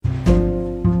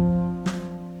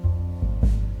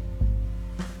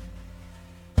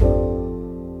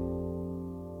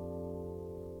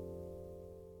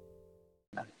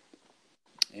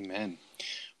Amen.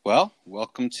 Well,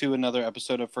 welcome to another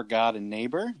episode of Forgotten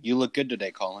Neighbor. You look good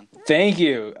today, Colin. Thank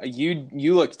you.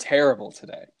 You look terrible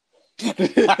today.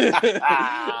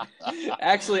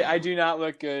 Actually, I do not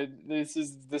look good. This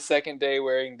is the second day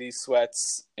wearing these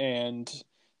sweats, and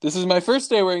this is my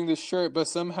first day wearing this shirt, but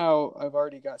somehow I've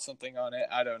already got something on it.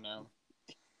 I don't know.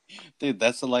 Dude,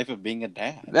 that's the life of being a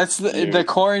dad. That's the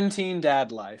quarantine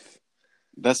dad life.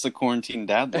 That's the quarantine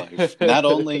dad life. Not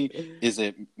only is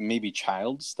it maybe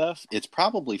child stuff, it's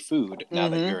probably food now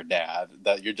that you're a dad,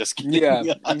 that you're just getting Yeah.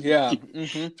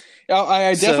 Mm-hmm.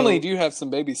 I definitely do have some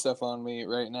baby stuff on me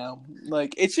right now.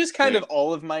 Like, it's just kind of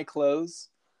all of my clothes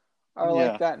are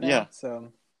like that now. Yeah.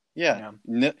 So, yeah.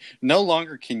 No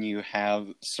longer can you have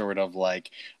sort of like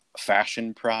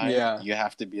fashion pride. Yeah. You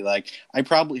have to be like, I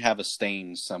probably have a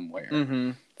stain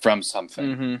somewhere. From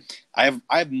something. I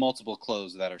have multiple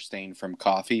clothes that are stained from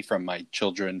coffee, from my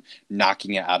children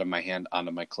knocking it out of my hand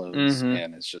onto my clothes,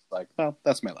 and it's just like, well,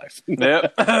 that's my life.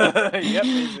 Yep. Yep,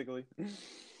 basically.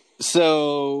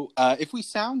 So, if we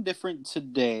sound different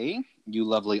today, you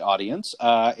lovely audience,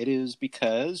 it is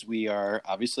because we are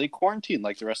obviously quarantined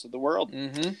like the rest of the world.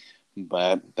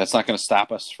 But that's not going to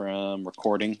stop us from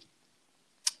recording.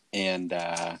 And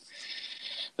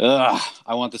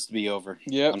I want this to be over.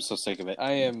 Yep. I'm so sick of it.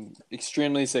 I am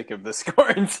extremely sick of this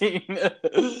quarantine.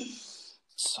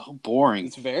 So boring.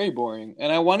 It's very boring.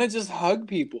 And I want to just hug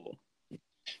people.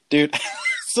 Dude,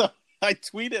 so I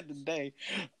tweeted today,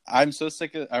 I'm so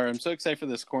excited for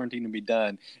this quarantine to be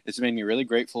done. It's made me really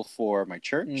grateful for my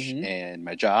church and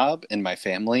my job and my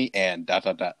family and ...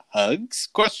 hugs? ?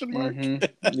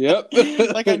 Yep.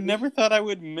 Like, I never thought I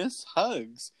would miss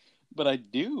hugs, but I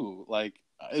do. Like,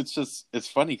 it's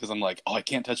funny because I'm like, oh, I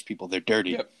can't touch people. They're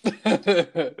dirty.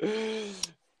 Yep.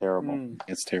 Terrible.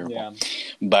 It's terrible. Yeah.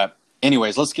 But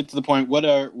anyways, let's get to the point. What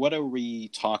are we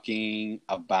talking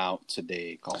about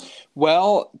today, Colin?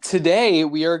 Well, today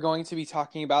we are going to be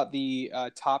talking about the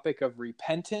topic of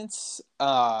repentance.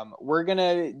 We're going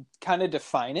to kind of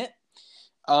define it,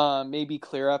 maybe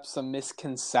clear up some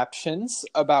misconceptions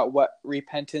about what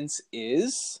repentance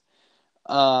is.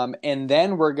 And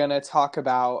then we're going to talk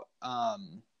about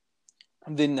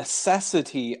the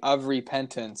necessity of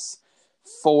repentance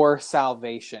for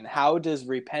salvation. How does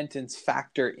repentance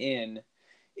factor in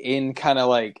kind of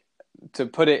like, to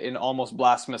put it in almost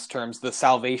blasphemous terms, the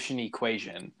salvation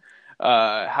equation?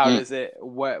 How does it,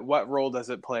 what role does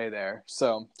it play there?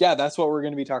 So yeah, that's what we're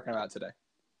going to be talking about today.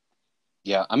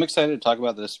 Yeah, I'm excited to talk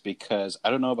about this because I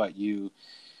don't know about you,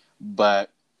 but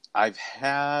I've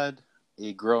had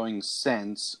a growing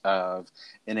sense of,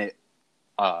 and it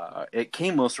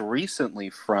came most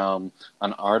recently from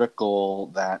an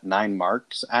article that 9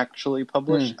 Marks actually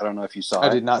published. I don't know if you saw it. I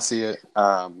did not see it.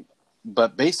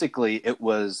 But basically, it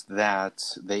was that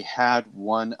they had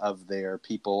one of their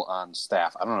people on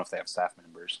staff. I don't know if they have staff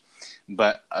members,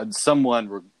 but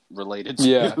someone related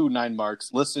to 9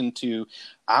 Marks listened to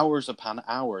hours upon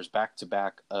hours back to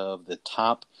back of the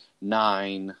top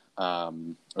 9 or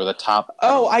the top.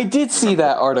 I did see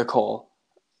that article.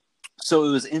 So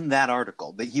it was in that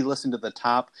article that he listened to the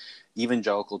top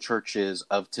evangelical churches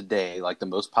of today, like the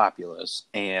most populous,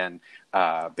 and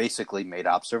basically made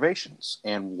observations.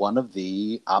 And one of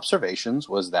the observations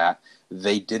was that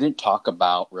they didn't talk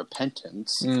about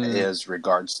repentance as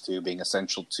regards to being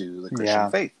essential to the Christian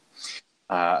faith,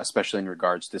 especially in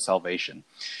regards to salvation.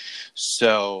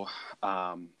 So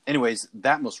anyways,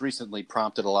 that most recently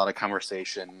prompted a lot of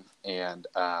conversation, and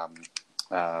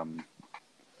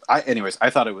I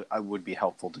thought it would be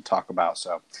helpful to talk about,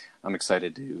 so I'm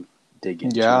excited to dig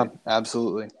into it. Yeah,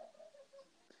 absolutely.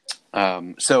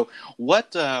 So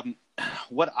what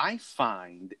I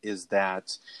find is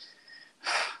that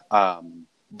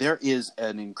there is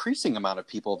an increasing amount of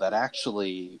people that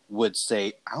actually would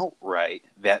say outright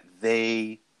that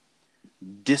they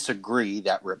disagree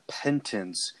that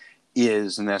repentance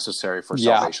is necessary for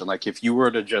salvation. Like, if you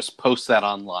were to just post that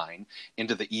online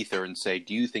into the ether and say,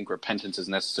 do you think repentance is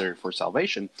necessary for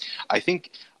salvation? I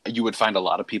think you would find a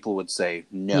lot of people would say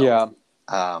no. Yeah.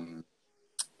 The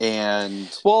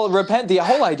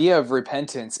whole idea of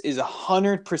repentance is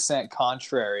 100%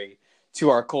 contrary to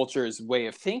our culture's way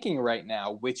of thinking right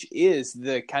now, which is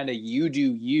the kind of you do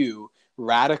you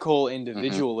radical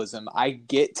individualism. I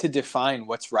get to define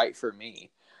what's right for me.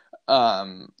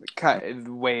 Kind of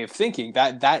way of thinking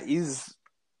that is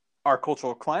our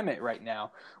cultural climate right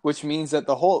now, which means that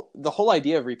the whole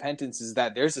idea of repentance is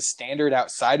that there's a standard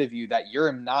outside of you that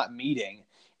you're not meeting,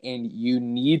 and you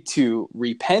need to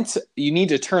repent. You need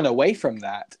to turn away from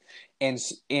that and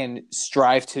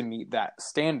strive to meet that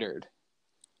standard.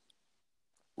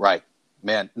 Right.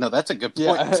 Man, no, that's a good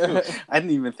point too. I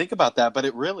didn't even think about that, but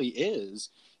it really is.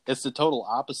 It's the total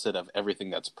opposite of everything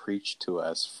that's preached to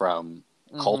us from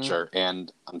culture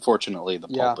and, unfortunately, the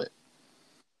pulpit.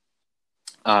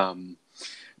 And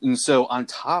so, on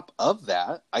top of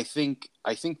that, I think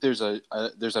there's a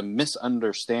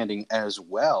misunderstanding as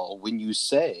well when you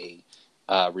say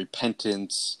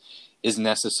repentance is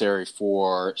necessary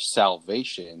for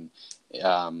salvation.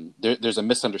 There's a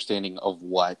misunderstanding of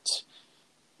what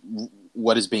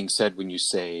is being said when you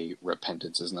say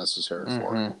repentance is necessary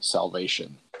for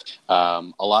salvation.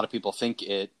 A lot of people think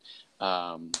it,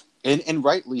 and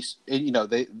rightly,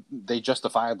 they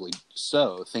justifiably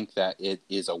so think that it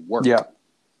is a work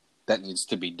that needs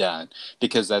to be done,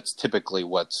 because that's typically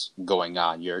what's going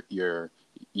on.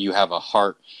 You have a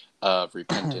heart of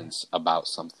repentance about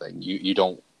something. You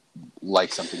don't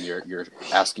like something. You're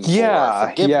asking for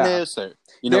forgiveness. Or,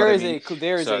 there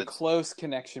is a close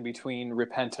connection between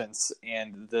repentance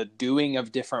and the doing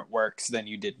of different works than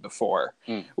you did before,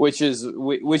 which is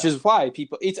why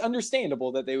people. It's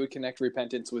understandable that they would connect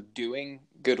repentance with doing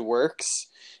good works,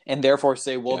 and therefore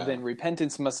say, well, then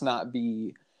repentance must not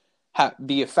be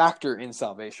a factor in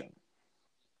salvation.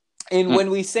 And when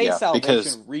we say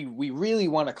salvation, we really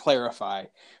want to clarify,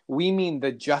 we mean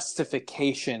the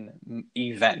justification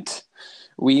event.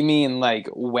 We mean like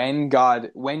when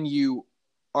you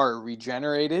are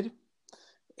regenerated,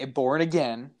 born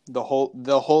again, the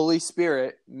Holy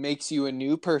Spirit makes you a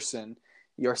new person,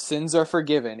 your sins are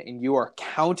forgiven, and you are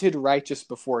counted righteous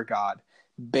before God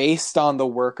based on the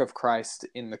work of Christ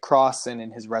in the cross and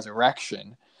in his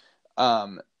resurrection.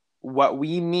 What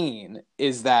we mean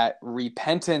is that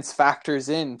repentance factors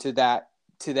into that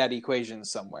equation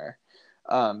somewhere.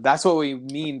 That's what we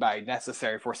mean by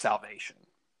necessary for salvation.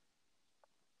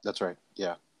 That's right.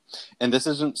 Yeah. And this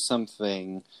isn't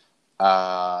something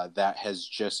that has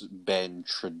just been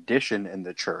tradition in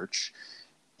the church.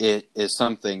 It is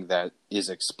something that is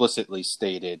explicitly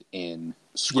stated in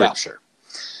Scripture.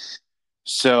 Yeah.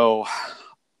 So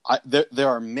there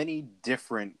are many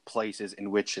different places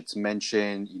in which it's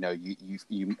mentioned.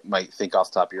 You might think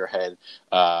off the top of your head,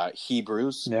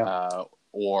 Hebrews,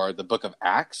 or the book of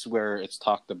Acts, where it's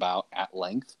talked about at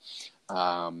length,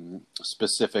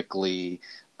 specifically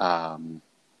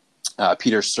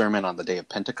Peter's sermon on the day of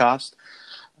Pentecost.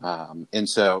 And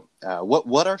so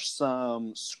what are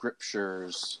some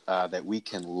scriptures that we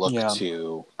can look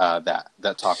to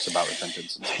that talks about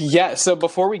repentance? Yeah, so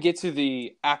before we get to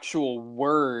the actual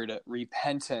word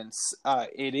repentance,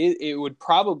 it would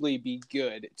probably be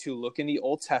good to look in the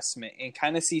Old Testament and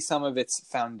kind of see some of its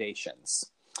foundations.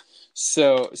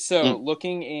 So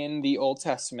looking in the Old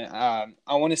Testament, I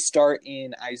want to start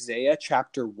in Isaiah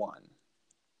chapter 1.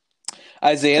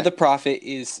 Isaiah the prophet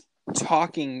is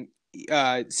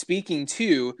speaking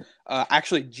to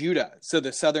actually Judah, so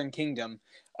the southern kingdom,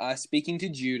 speaking to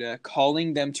Judah,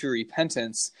 calling them to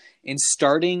repentance. And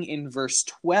starting in verse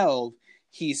 12,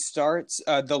 he starts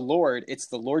it's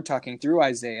the Lord talking through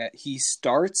Isaiah. He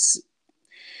starts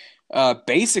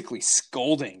basically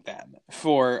scolding them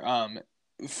for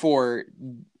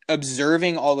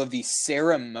observing all of these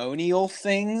ceremonial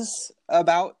things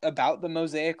about the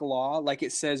Mosaic law. Like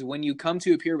it says, when you come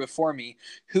to appear before me,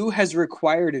 who has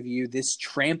required of you this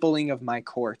trampling of my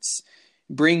courts?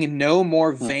 Bring no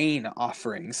more vain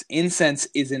offerings. Incense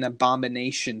is an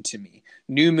abomination to me.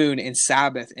 New moon and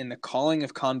Sabbath and the calling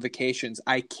of convocations.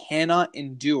 I cannot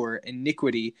endure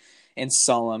iniquity and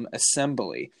solemn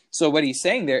assembly. So what he's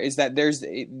saying there is that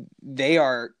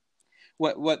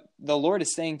what the Lord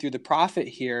is saying through the prophet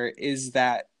here is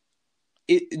that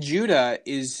Judah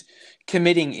is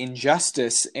committing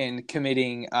injustice and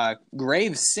committing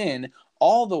grave sin,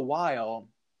 all the while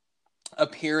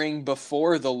appearing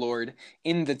before the Lord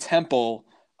in the temple,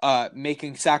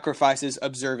 making sacrifices,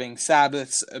 observing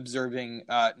Sabbaths, observing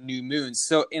new moons.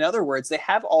 So in other words, they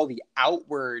have all the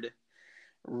outward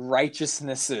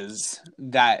righteousnesses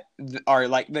that are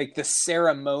like the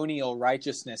ceremonial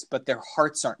righteousness, but their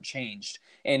hearts aren't changed,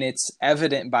 and it's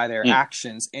evident by their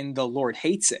actions, and the Lord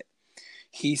hates it.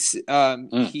 He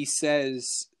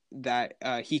says that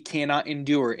he cannot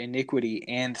endure iniquity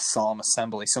and solemn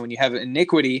assembly. So when you have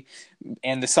iniquity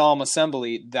and the solemn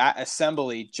assembly, that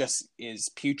assembly just is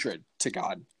putrid to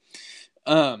God.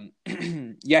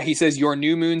 He says, your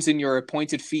new moons and your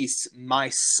appointed feasts my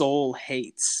soul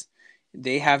hates.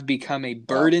 They have become a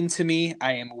burden to me.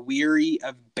 I am weary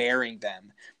of bearing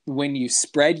them. When you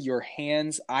spread your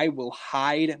hands, I will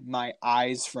hide my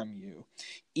eyes from you.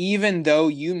 Even though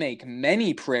you make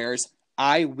many prayers,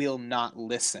 I will not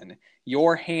listen.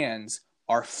 Your hands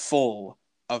are full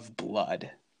of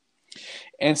blood.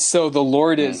 And so the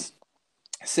Lord is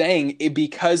saying,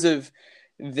 because of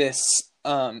this,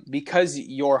 because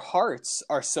your hearts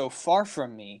are so far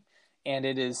from me, and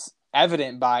it is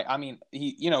evident by, I mean,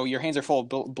 your hands are full of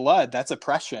blood. That's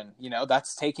oppression.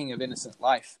 That's taking of innocent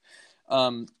life.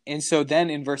 And so then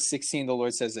in verse 16, the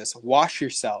Lord says this: wash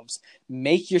yourselves,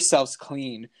 make yourselves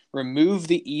clean, remove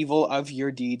the evil of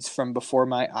your deeds from before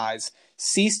my eyes,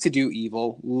 cease to do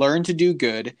evil, learn to do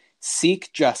good,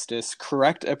 seek justice,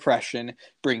 correct oppression,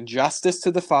 bring justice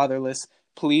to the fatherless,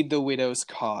 plead the widow's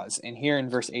cause. And here in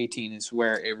verse 18 is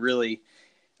where it really,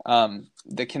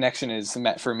 the connection is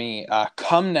met for me.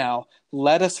 Come now,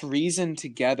 let us reason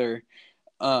together,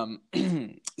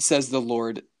 says the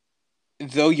Lord.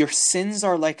 Though your sins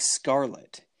are like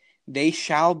scarlet, they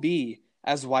shall be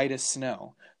as white as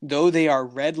snow. Though they are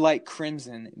red like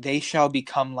crimson, they shall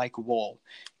become like wool.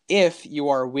 If you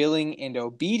are willing and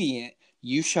obedient,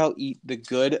 you shall eat the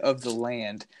good of the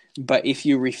land. But if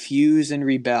you refuse and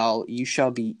rebel, you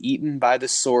shall be eaten by the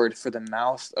sword, for the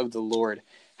mouth of the Lord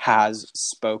has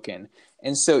spoken.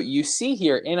 And so you see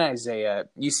here in Isaiah,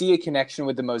 you see a connection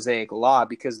with the Mosaic law,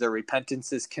 because their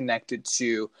repentance is connected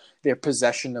to their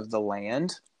possession of the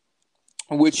land,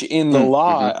 which in the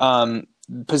law,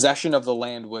 possession of the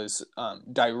land was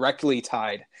directly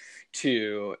tied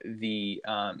to the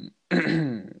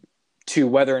to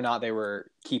whether or not they were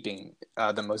keeping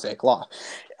the Mosaic law.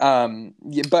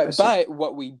 But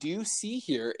what we do see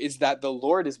here is that the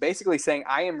Lord is basically saying,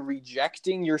 I am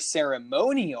rejecting your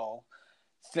ceremonial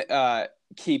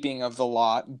keeping of the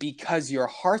law because your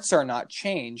hearts are not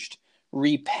changed.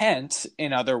 Repent,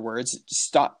 in other words,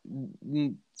 stop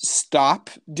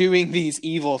doing these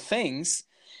evil things.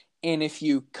 And if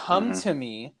you come to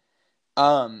me,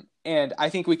 and I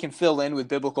think we can fill in with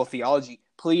biblical theology,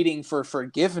 pleading for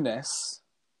forgiveness,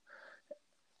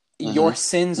 your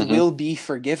sins will be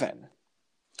forgiven.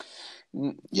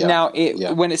 Now,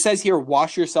 when it says here,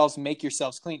 wash yourselves, make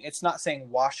yourselves clean, it's not saying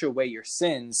wash away your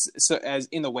sins. So, as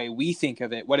in the way we think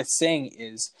of it, what it's saying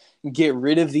is get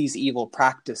rid of these evil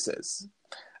practices.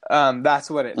 That's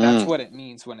what it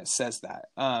means when it says that.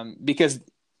 Because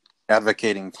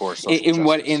advocating for social justice.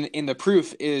 What in the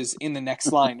proof is in the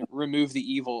next line: remove the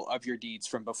evil of your deeds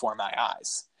from before my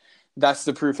eyes. That's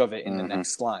the proof of it in the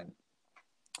next line.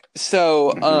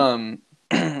 So,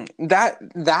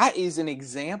 that is an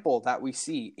example that we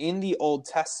see in the Old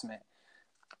Testament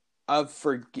of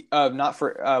forgiveness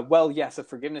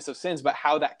of sins, but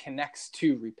how that connects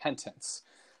to repentance.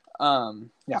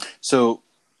 So,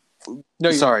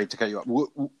 sorry to cut you off.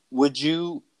 Would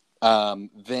you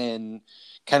then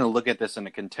kind of look at this in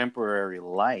a contemporary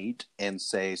light and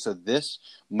say, so this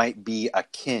might be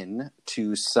akin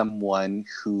to someone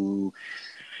who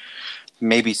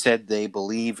maybe said they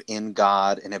believe in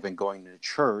God and have been going to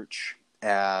church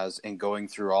and going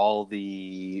through all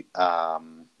the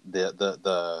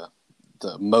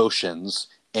motions,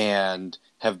 and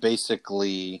have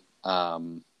basically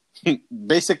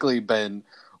been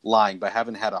lying but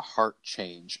haven't had a heart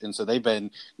change, and so they've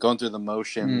been going through the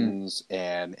motions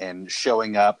and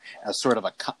showing up as sort of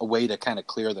a way to kind of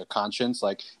clear their conscience,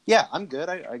 like, yeah, I'm good,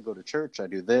 I go to church, I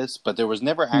do this, but there was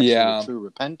never actually a true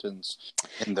repentance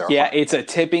in their heart. It's a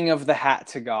tipping of the hat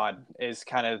to God is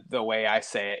kind of the way I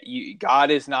say it.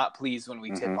 God is not pleased when we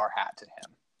tip our hat to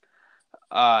him.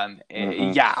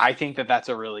 I think that's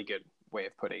a really good way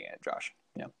of putting it, Josh.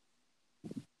 Yeah.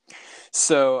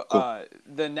 So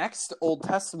the next Old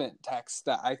Testament text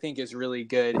that I think is really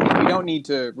good, and we don't need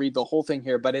to read the whole thing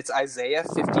here, but it's Isaiah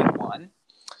 51.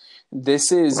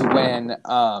 This is when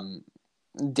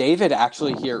David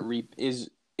actually here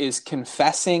is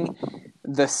confessing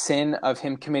the sin of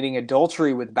him committing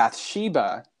adultery with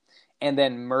Bathsheba, and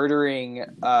then murdering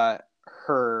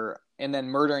her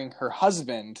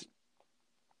husband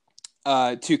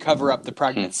to cover up the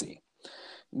pregnancy.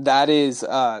 That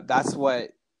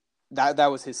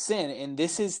was his sin, and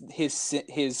this is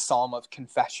his psalm of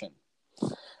confession.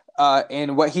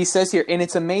 And what he says here, and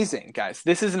it's amazing, guys.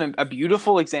 This is a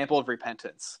beautiful example of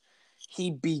repentance.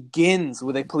 He begins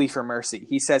with a plea for mercy.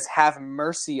 He says, "Have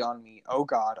mercy on me, O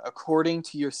God, according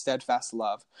to your steadfast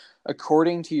love,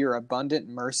 according to your abundant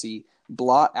mercy,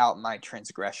 blot out my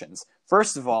transgressions."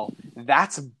 First of all,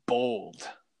 that's bold.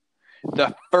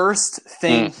 The first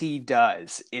thing he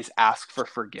does is ask for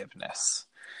forgiveness.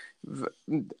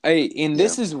 And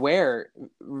this is where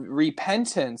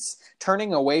repentance,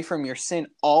 turning away from your sin,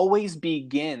 always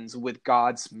begins with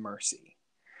God's mercy.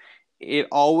 It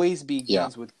always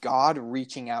begins with God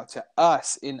reaching out to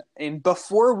us. And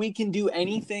before we can do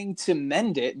anything to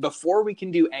mend it, before we can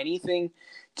do anything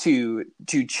to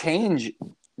change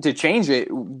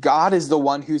it, God is the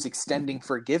one who's extending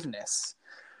forgiveness.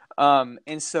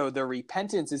 And so the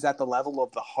repentance is at the level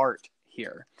of the heart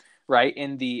here. right?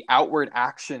 And the outward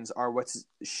actions are what's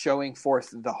showing forth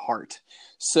the heart.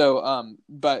 So,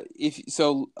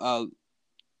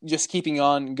 just keeping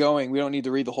on going, we don't need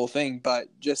to read the whole thing, but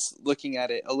just looking at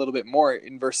it a little bit more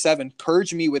in verse 7,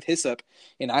 purge me with hyssop,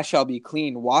 and I shall be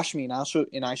clean. Wash me, and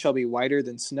I shall be whiter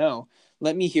than snow.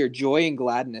 Let me hear joy and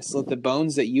gladness. Let the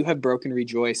bones that you have broken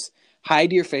rejoice.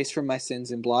 Hide your face from my sins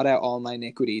and blot out all my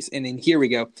iniquities. And then here we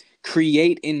go.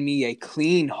 Create in me a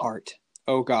clean heart,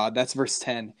 O God. That's verse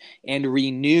 10. And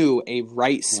renew a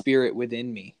right spirit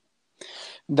within me.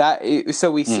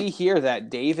 So we see here that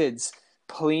David's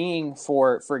pleading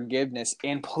for forgiveness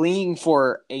and pleading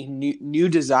for a new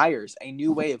desires, a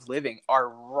new way of living, are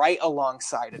right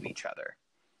alongside of each other.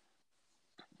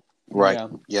 Right.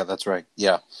 Yeah, that's right.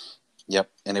 Yeah.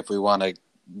 Yep. And if we want to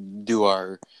do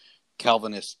our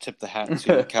Calvinist tip the hat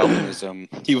to Calvinism,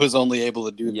 he was only able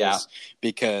to do this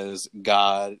because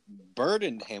God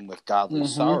burdened him with godly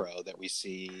sorrow that we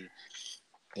see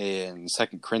in 2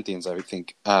 Corinthians, I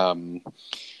think,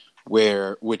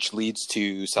 which leads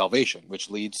to salvation, which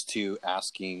leads to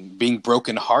being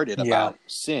brokenhearted about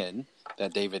sin,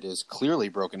 that David is clearly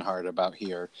brokenhearted about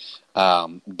here,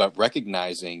 but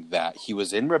recognizing that he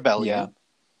was in rebellion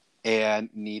and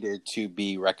needed to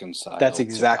be reconciled. That's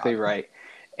exactly right.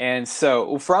 And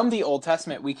so from the Old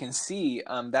Testament, we can see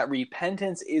that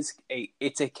repentance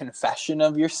it's a confession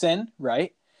of your sin,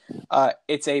 right?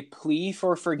 It's a plea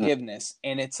for forgiveness,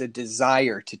 and it's a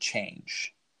desire to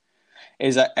change.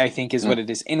 I think is what it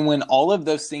is. And when all of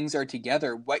those things are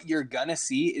together, what you're going to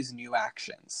see is new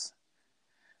actions.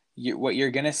 What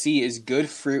you're going to see is good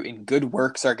fruit, and good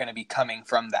works are going to be coming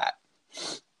from that.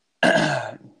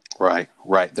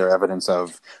 Right. They're evidence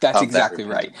of that's exactly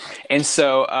right. And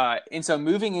so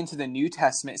moving into the New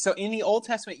Testament. So in the Old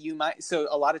Testament,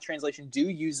 a lot of translations do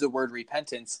use the word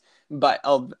repentance, but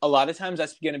a lot of times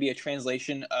that's going to be a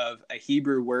translation of a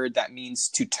Hebrew word that means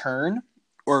to turn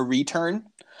or return.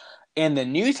 In the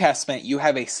New Testament, you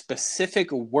have a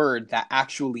specific word that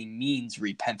actually means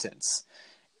repentance.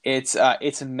 It's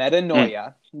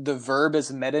metanoia. The verb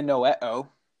is metanoeo.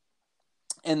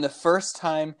 And the first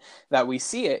time that we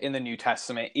see it in the New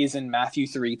Testament is in Matthew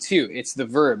 3:2. It's the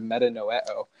verb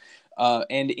metanoeo.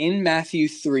 And in Matthew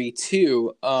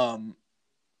 3:2,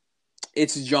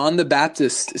 it's John the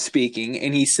Baptist speaking,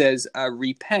 and he says,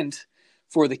 repent,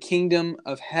 for the kingdom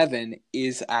of heaven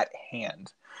is at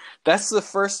hand. That's the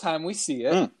first time we see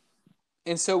it.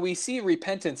 And so we see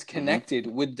repentance connected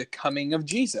with the coming of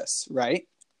Jesus, right?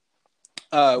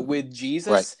 With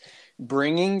Jesus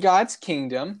bringing God's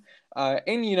kingdom.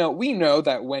 And, we know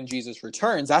that when Jesus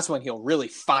returns, that's when he'll really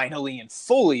finally and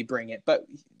fully bring it. But,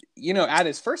 at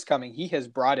his first coming, he has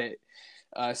brought it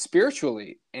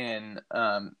spiritually in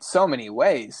so many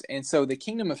ways. And so the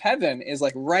kingdom of heaven is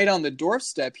like right on the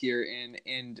doorstep here.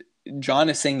 And John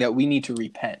is saying that we need to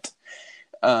repent.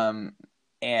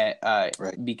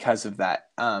 Because of that.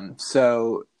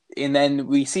 And then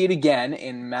we see it again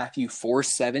in Matthew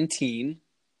 4:17.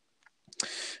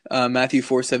 Matthew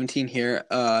 4:17 here.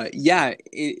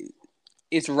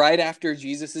 It's right after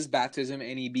Jesus' baptism,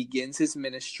 and he begins his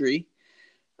ministry.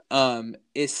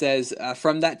 It says,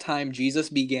 from that time, Jesus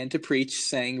began to preach,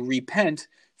 saying, repent,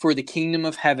 for the kingdom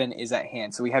of heaven is at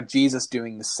hand. So we have Jesus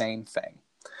doing the same thing.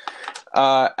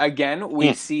 Again,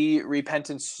 we see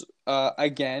repentance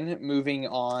again, moving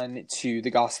on to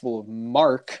the Gospel of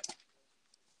Mark,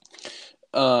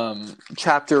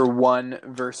 chapter 1,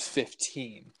 verse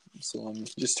 15. So I'm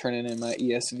just turning in my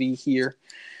ESV here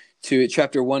to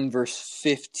chapter 1, verse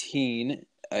 15.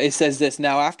 It says this,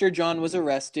 now after John was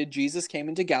arrested, Jesus came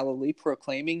into Galilee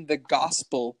proclaiming the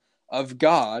gospel of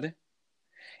God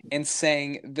and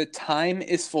saying, the time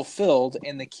is fulfilled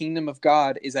and the kingdom of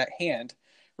God is at hand.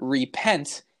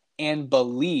 Repent and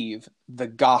believe the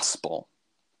gospel.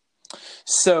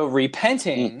 So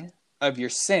repenting of your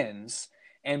sins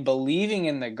and believing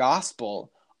in the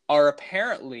gospel are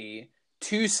apparently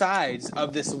two sides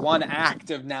of this one act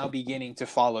of now beginning to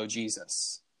follow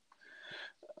Jesus.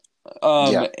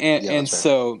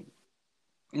 So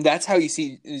that's how you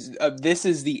see this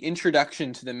is the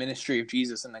introduction to the ministry of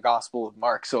Jesus in the Gospel of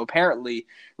Mark. So apparently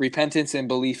repentance and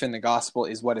belief in the gospel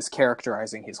is what is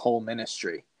characterizing his whole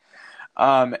ministry.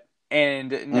 And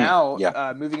now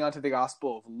moving on to the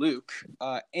Gospel of Luke,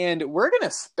 and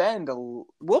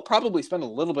we'll probably spend a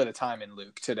little bit of time in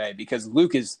Luke today, because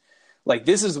Luke is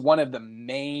this is one of the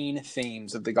main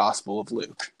themes of the Gospel of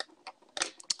Luke.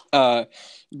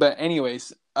 But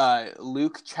anyways,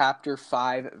 Luke chapter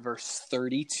 5, verse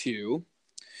 32.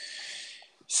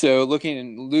 So looking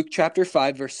in Luke chapter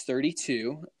 5, verse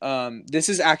 32, this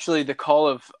is actually the call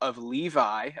of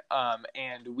Levi,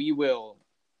 and we will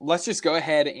let's just go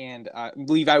ahead and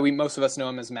Levi, most of us know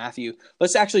him as Matthew.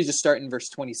 Let's actually just start in verse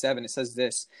 27. It says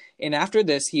this, "And after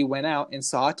this he went out and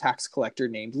saw a tax collector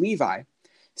named Levi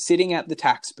sitting at the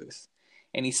tax booth.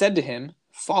 And he said to him,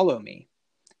 'Follow me.'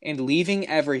 And leaving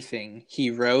everything, he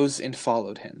rose and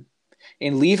followed him.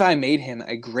 And Levi made him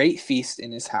a great feast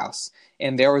in his house,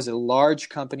 and there was a large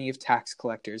company of tax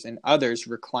collectors and others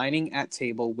reclining at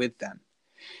table with them.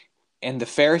 And the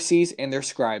Pharisees and their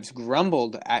scribes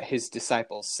grumbled at his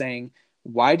disciples, saying,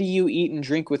 'Why do you eat and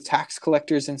drink with tax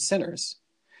collectors and sinners?'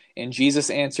 And Jesus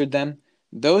answered them,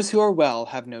 'Those who are well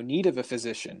have no need of a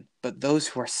physician, but those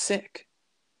who are sick.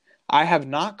 I have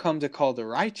not come to call the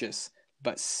righteous,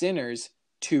 but sinners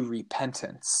to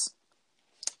repentance.'"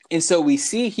 And so we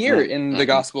see here in the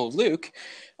Gospel of Luke,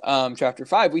 chapter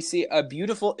 5, we see a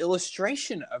beautiful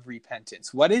illustration of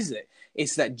repentance. What is it?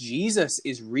 It's that Jesus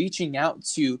is reaching out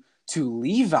to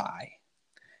Levi.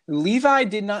 Levi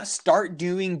did not start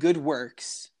doing good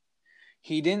works.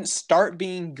 He didn't start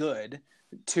being good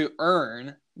to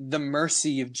earn the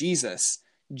mercy of Jesus.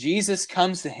 Jesus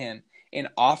comes to him and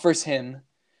offers him,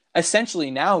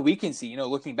 essentially, now we can see,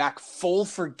 looking back, full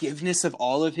forgiveness of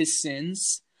all of his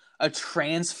sins, a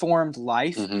transformed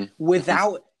life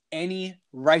without any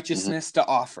righteousness to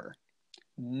offer.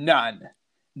 None.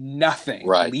 Nothing.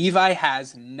 Right. Levi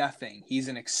has nothing. He's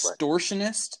an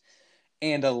extortionist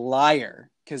and a liar,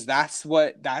 because that's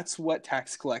what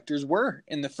tax collectors were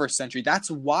in the first century. That's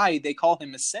why they call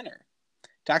him a sinner.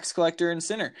 Tax collector and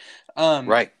sinner.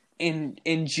 Right. And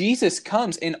Jesus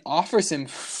comes and offers him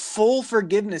full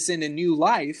forgiveness and a new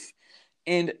life,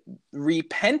 and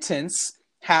repentance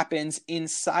happens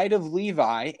inside of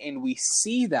Levi, and we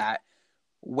see that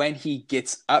when he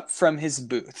gets up from his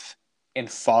booth and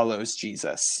follows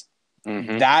Jesus.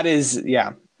 That is,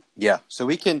 yeah. So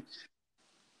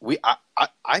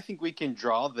I think we can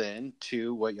draw then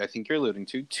to what I think you're alluding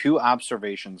to, two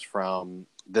observations from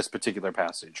this particular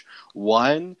passage.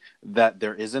 One, that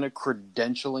there isn't a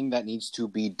credentialing that needs to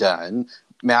be done.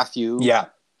 Matthew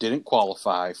didn't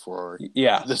qualify for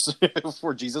this,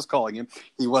 for Jesus calling him.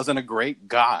 He wasn't a great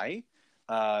guy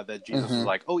that Jesus was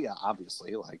like, oh yeah,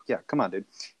 obviously, like, yeah, come on, dude.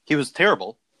 He was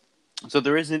terrible. So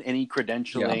there isn't any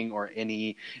credentialing or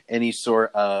any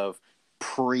sort of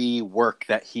pre-work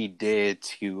that he did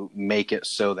to make it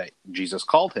so that Jesus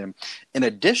called him. And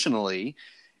additionally,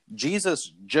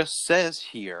 Jesus just says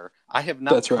here, I have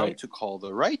not come to call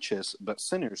the righteous, but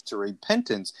sinners to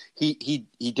repentance. He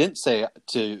didn't say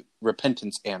to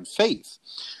repentance and faith.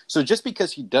 So just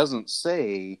because he doesn't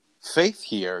say faith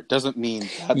here doesn't mean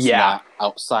that's not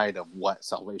outside of what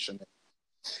salvation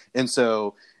is. And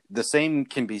so the same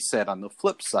can be said on the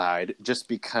flip side, just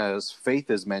because faith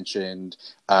is mentioned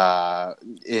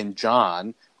in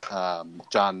John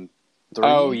 3.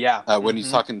 Oh, yeah. When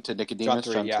he's talking to Nicodemus,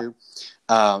 John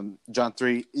 2. John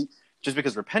 3, just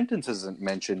because repentance isn't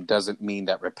mentioned doesn't mean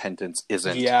that repentance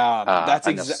isn't that's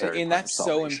necessary. And that's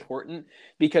so important,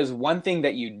 because one thing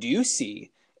that you do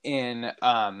see in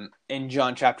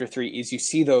John chapter 3 is you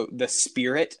see the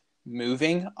Spirit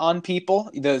moving on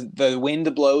people. The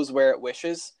wind blows where it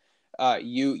wishes.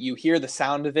 You hear the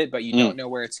sound of it, but you don't know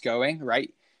where it's going,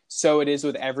 right? So it is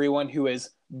with everyone who is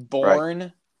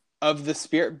born of the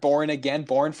Spirit, born again,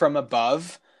 born from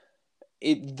above.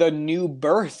 The new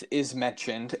birth is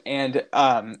mentioned, and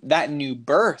that new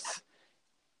birth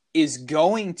is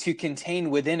going to contain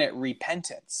within it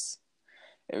repentance.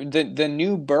 The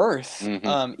new birth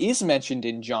is mentioned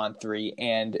in John 3,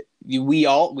 and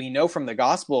we know from the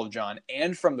Gospel of John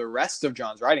and from the rest of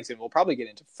John's writings, and we'll probably get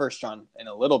into 1 John in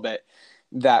a little bit,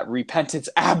 that repentance,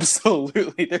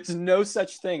 absolutely, there's no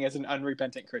such thing as an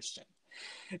unrepentant Christian.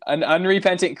 An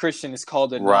unrepentant Christian is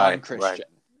called a non-Christian. Right.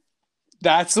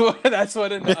 That's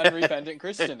what an unrepentant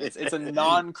Christian is. It's a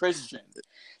non-Christian.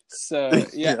 So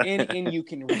and you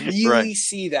can really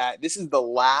see that. This is the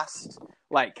last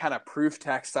kind of proof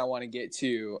text I want to get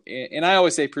to. And I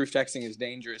always say proof texting is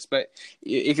dangerous, but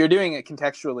if you're doing it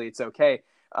contextually, it's okay.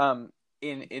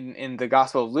 In the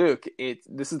Gospel of Luke,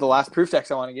 this is the last proof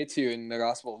text I want to get to in the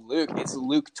Gospel of Luke. It's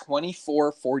Luke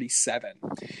 24:47.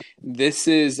 This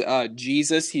is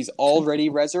Jesus. He's already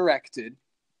resurrected.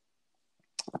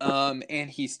 And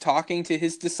he's talking to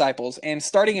his disciples, and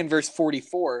starting in verse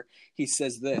 44, he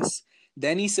says this: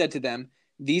 "Then he said to them,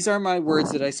 'These are my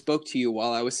words that I spoke to you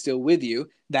while I was still with you,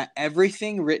 that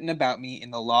everything written about me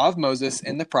in the law of Moses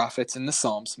and the prophets and the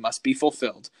Psalms must be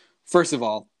fulfilled.'" First of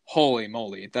all, holy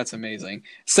moly, that's amazing.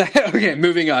 So, okay,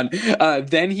 moving on.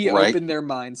 Then he opened their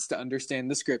minds to understand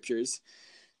the scriptures.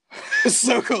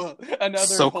 So cool.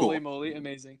 Another holy moly,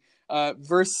 amazing.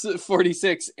 Verse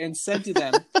 46, and said to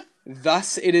them,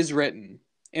 "Thus it is written,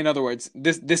 In other words,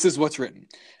 this is what's written,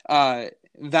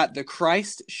 that the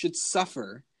Christ should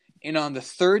suffer and on the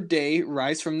third day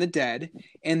rise from the dead,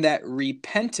 and that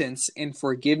repentance and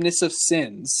forgiveness of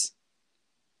sins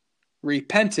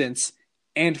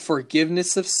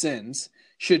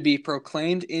should be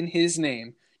proclaimed in his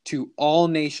name to all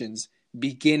nations,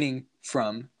 beginning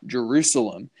from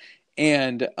Jerusalem.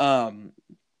 And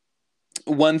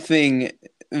one thing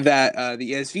that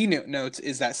the ESV notes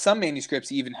is that some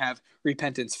manuscripts even have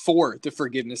repentance for the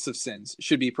forgiveness of sins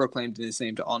should be proclaimed in his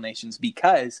name to all nations,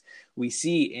 because we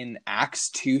see in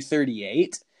Acts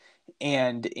 2:38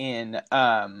 and in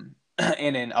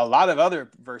a lot of other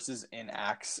verses in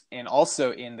Acts, and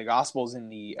also in the Gospels in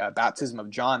the baptism of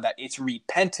John, that it's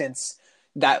repentance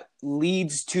that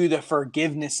leads to the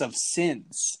forgiveness of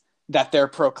sins that they're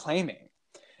proclaiming.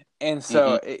 And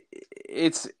so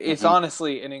it's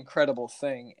honestly an incredible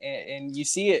thing. And you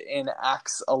see it in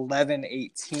Acts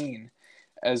 11:18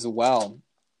 as well.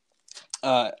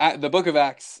 The book of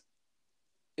Acts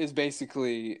is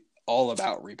basically all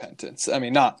about repentance. I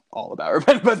mean, not all about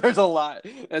repentance, but there's a lot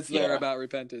that's there about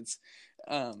repentance.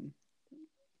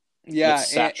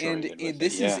 This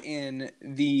is in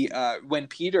the when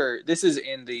Peter. This is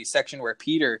in the section where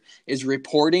Peter is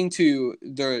reporting to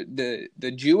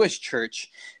the Jewish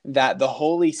church that the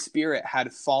Holy Spirit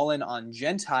had fallen on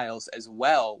Gentiles as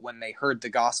well when they heard the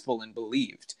gospel and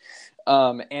believed,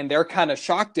 and they're kind of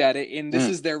shocked at it. And this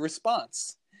is their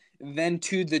response: "Then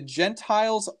to the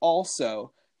Gentiles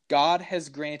also, God has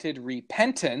granted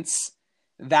repentance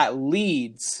that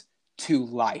leads to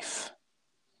life."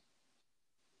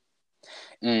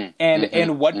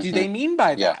 And what do they mean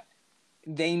by that? Yeah.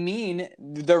 They mean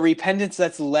the repentance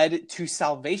that's led to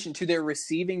salvation, to their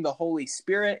receiving the Holy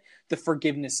Spirit, the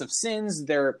forgiveness of sins.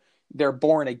 They're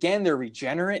born again. They're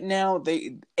regenerate now.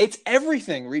 It's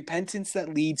everything. Repentance that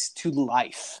leads to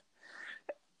life.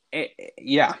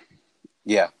 Yeah.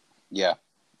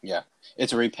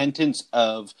 It's a repentance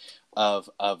of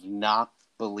not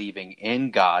believing in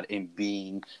God and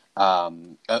being.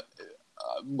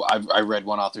 I read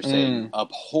one author saying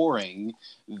abhorring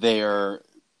their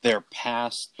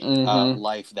past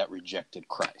life that rejected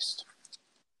Christ.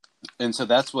 And so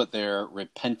that's what they're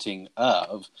repenting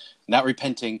of, not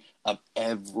repenting of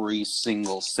every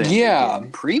single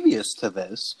sin previous to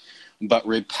this, but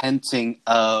repenting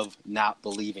of not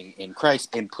believing in Christ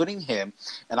and putting him,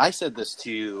 and I said this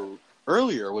to you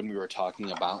earlier when we were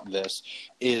talking about this,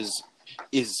 is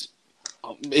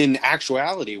in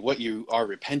actuality, what you are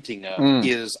repenting of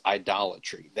is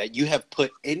idolatry, that you have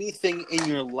put anything in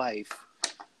your life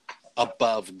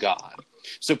above God.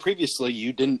 So previously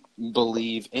you didn't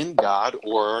believe in God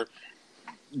or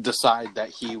decide that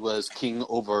he was king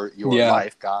over your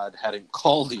life. God hadn't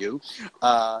called you.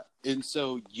 And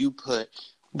so you put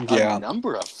a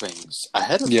number of things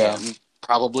ahead of him,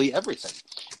 probably everything.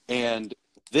 And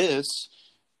this,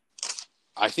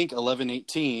 I think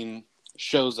 11:18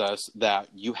 shows us that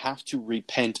you have to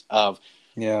repent of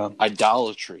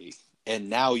idolatry, and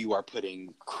now you are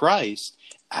putting Christ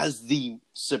as the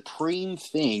supreme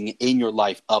thing in your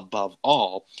life above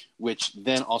all, which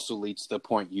then also leads to the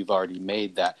point you've already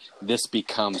made, that this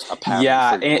becomes a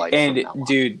pattern for your life from now on.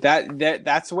 Dude,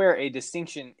 that's where a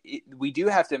distinction, we do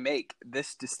have to make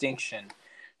this distinction,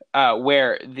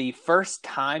 where the first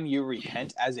time you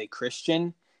repent as a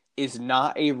Christian is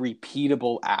not a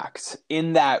repeatable act.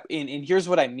 And here's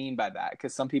what I mean by that,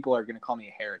 because some people are going to call me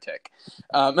a heretic.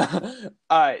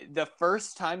 The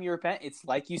first time you repent, it's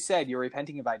like you said, you're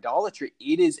repenting of idolatry.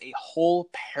 It is a whole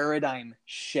paradigm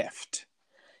shift.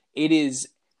 It is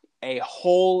a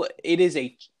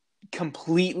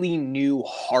completely new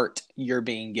heart you're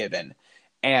being given.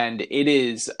 And it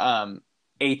is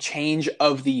a change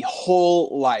of the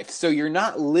whole life. So you're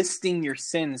not listing your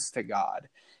sins to God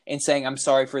and saying, I'm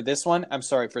sorry for this one, I'm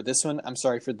sorry for this one, I'm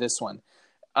sorry for this one.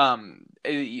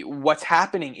 What's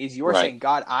happening is you're saying,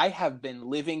 God, I have been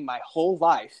living my whole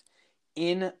life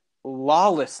in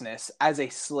lawlessness as a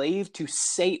slave to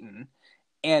Satan,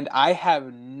 and I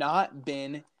have not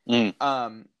been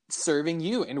serving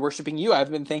you and worshiping you.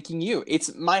 I've been thanking you.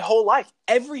 It's my whole life.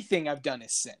 Everything I've done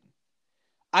is sin.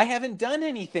 I haven't done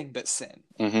anything but sin.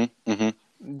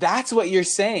 That's what you're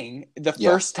saying the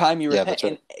first time you repent. Right.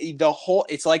 And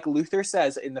it's like Luther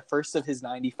says in the first of his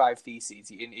 95 Theses.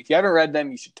 And if you haven't read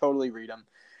them, you should totally read them.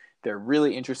 They're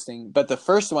really interesting. But the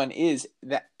first one is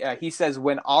that he says,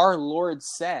 when our Lord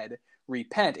said,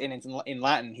 repent, and in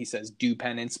Latin he says do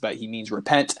penance, but he means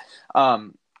repent.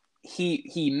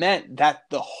 He meant that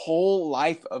the whole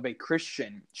life of a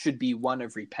Christian should be one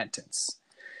of repentance.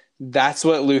 That's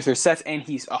what Luther says, and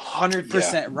he's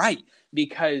 100% right.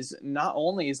 because not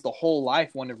only is the whole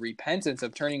life one of repentance,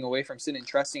 of turning away from sin and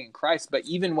trusting in Christ, but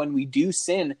even when we do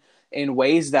sin in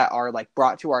ways that are like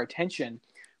brought to our attention,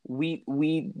 we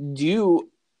do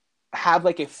have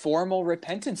like a formal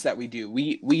repentance that we do.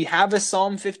 We have a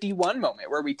Psalm 51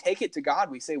 moment where we take it to God.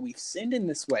 We say, we've sinned in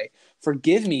this way.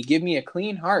 Forgive me, give me a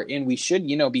clean heart. And we should,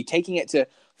 be taking it to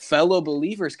fellow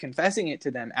believers, confessing it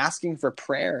to them, asking for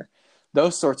prayer,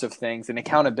 those sorts of things, and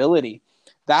accountability.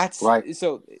 That's right.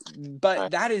 So,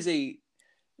 but Right.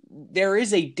 there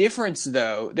is a difference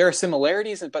though. There are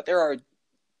similarities, but there are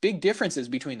big differences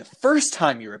between the first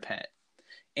time you repent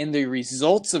and the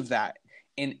results of that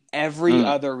in every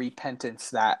other repentance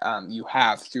that you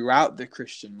have throughout the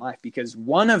Christian life, because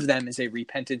one of them is a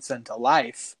repentance unto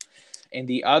life, and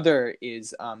the other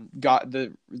is God,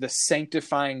 the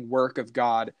sanctifying work of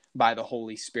God by the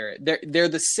Holy Spirit. They're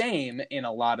the same in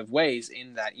a lot of ways,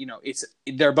 in that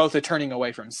they're both a turning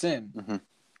away from sin,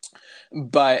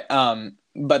 but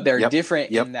they're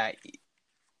different in that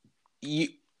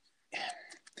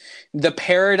the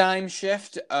paradigm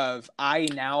shift of I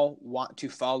now want to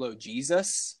follow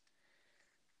Jesus,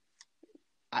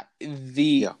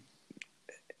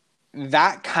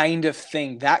 that kind of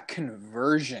thing, that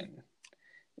conversion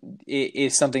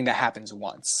is something that happens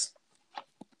once.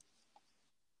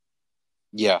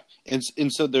 Yeah,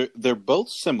 and so they're both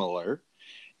similar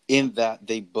in that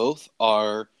they both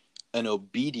are an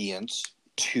obedience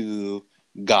to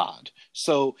God.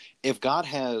 So if God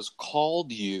has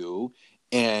called you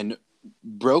and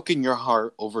broken your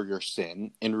heart over your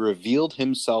sin and revealed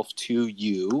himself to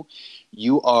you,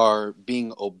 you are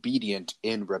being obedient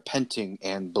in repenting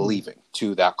and believing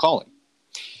to that calling.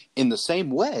 In the same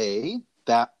way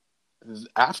that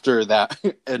after that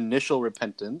initial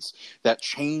repentance, that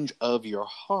change of your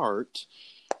heart,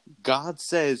 God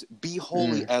says, be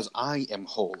holy as I am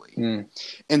holy.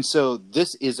 And so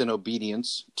this is an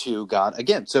obedience to God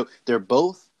again. So they're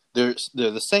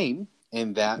the same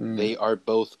in that they are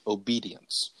both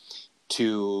obedience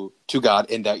to God,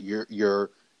 in that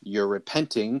you're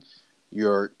repenting,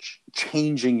 you're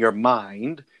changing your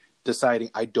mind, deciding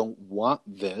I don't want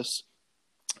this.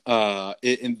 So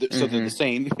they're the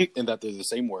same in that they're the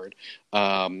same word,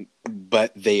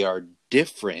 but they are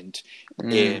different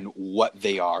in what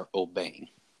they are obeying,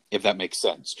 if that makes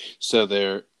sense. So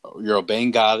you're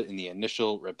obeying God in the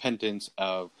initial repentance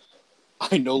of,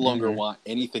 I no longer want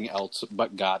anything else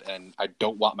but God, and I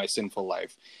don't want my sinful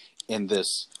life in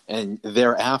this. And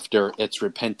thereafter, it's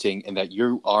repenting in that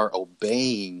you are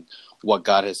obeying what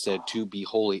God has said to be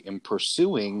holy and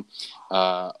pursuing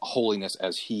holiness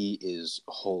as he is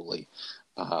holy.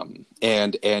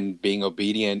 And being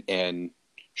obedient and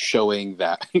showing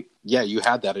that, you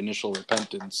had that initial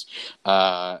repentance,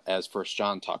 as First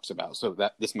John talks about. So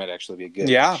that this might actually be a good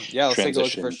let's take a look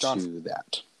at transition 1 John. to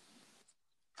that.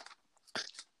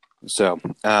 So,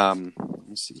 let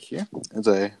me see here as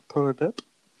I pull it up.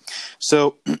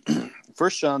 So,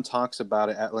 First John talks about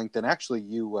it at length, and actually,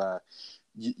 you are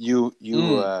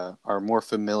more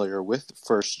familiar with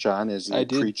First John, as you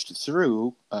preached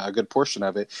through a good portion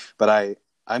of it. But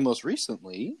I most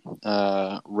recently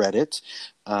read it,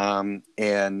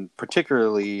 and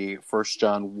particularly 1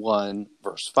 John 1,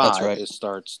 verse 5, it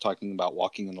starts talking about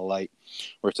walking in the light,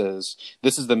 where it says,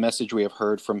 "This is the message we have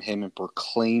heard from him and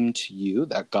proclaimed to you,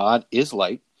 that God is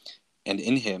light, and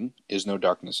in him is no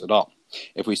darkness at all.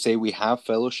 If we say we have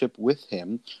fellowship with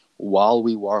him while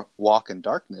we walk in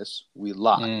darkness, we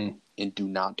lie and do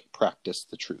not practice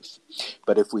the truth.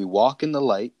 But if we walk in the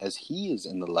light as he is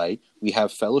in the light, we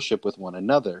have fellowship with one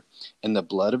another, and the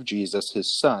blood of Jesus,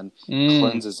 his son,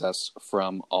 cleanses us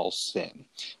from all sin."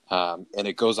 And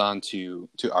it goes on to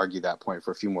argue that point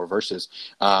for a few more verses.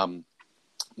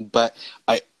 But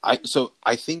I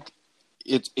think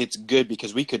it's good,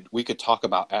 because we could talk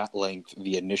about at length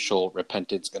the initial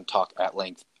repentance and talk at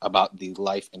length about the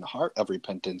life and heart of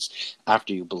repentance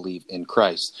after you believe in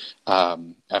Christ,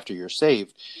 after you're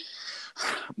saved.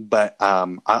 But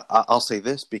I'll say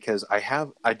this, because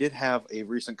I did have a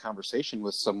recent conversation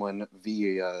with someone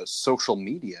via social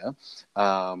media,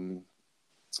 and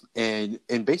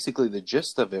basically the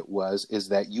gist of it is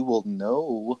that you will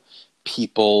know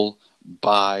people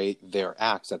by their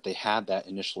acts that they had that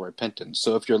initial repentance.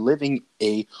 So if you're living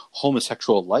a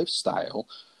homosexual lifestyle,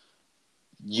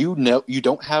 you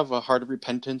don't have a heart of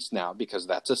repentance now, because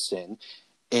that's a sin,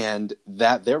 and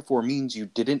that therefore means you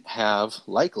didn't have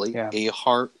likely a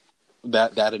heart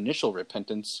that initial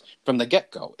repentance from the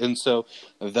get-go. And so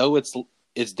though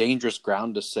it's dangerous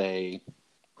ground to say,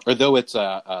 or though it's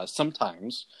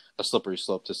sometimes a slippery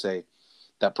slope to say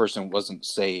that person wasn't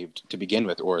saved to begin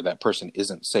with, or that person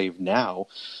isn't saved now,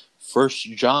 First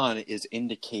John is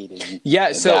indicating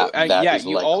Yeah, so that is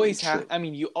you likely always true. have. I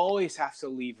mean, you always have to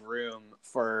leave room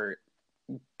for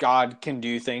God can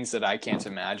do things that I can't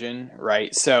imagine,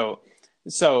 right? So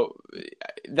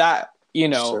that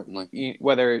Certainly.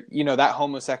 whether that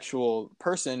homosexual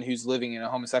person who's living in a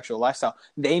homosexual lifestyle,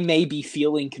 they may be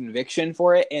feeling conviction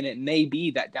for it, and it may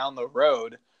be that down the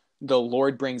road the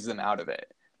Lord brings them out of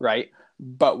it, right?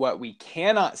 But what we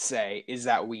cannot say is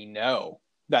that we know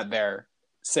that they're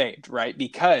saved, right?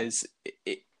 Because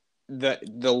the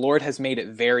Lord has made it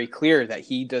very clear that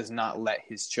He does not let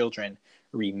His children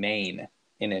remain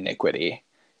in iniquity,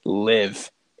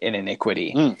 live in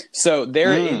iniquity. So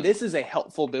this is a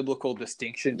helpful biblical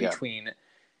distinction between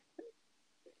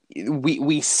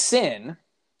we sin,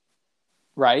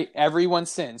 right? Everyone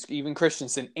sins, even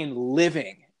Christians sin, in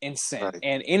living in sin. Right.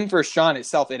 And in First John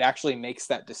itself, it actually makes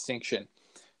that distinction.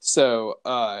 So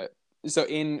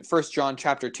in 1 John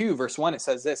chapter 2, verse 1, it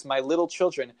says this, "My little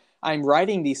children, I'm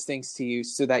writing these things to you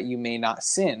so that you may not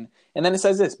sin." And then it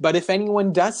says this, "But if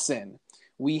anyone does sin,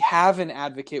 we have an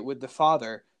advocate with the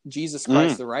Father, Jesus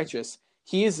Christ the righteous.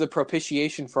 He is the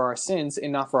propitiation for our sins,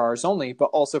 and not for ours only,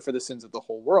 but also for the sins of the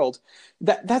whole world."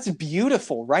 That's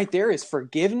beautiful. Right there is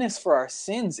forgiveness for our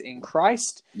sins in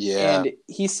Christ. Yeah. And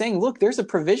he's saying, look, there's a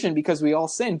provision because we all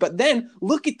sin. But then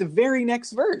look at the very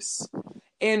next verse.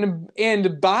 And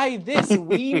by this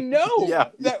we know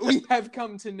that we have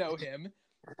come to know him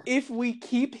if we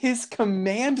keep his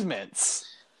commandments.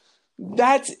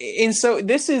 So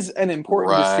this is an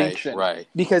important distinction, right?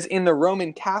 Because in the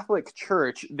Roman Catholic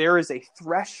Church there is a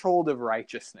threshold of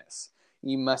righteousness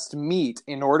you must meet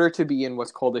in order to be in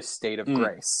what's called a state of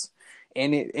grace,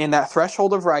 and that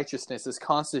threshold of righteousness is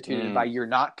constituted by you're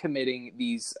not committing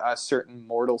these certain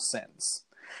mortal sins,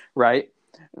 right?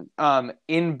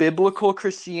 In biblical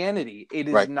Christianity, it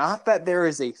is not that there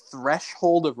is a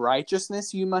threshold of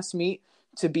righteousness you must meet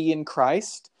to be in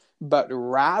Christ, but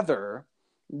rather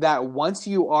that once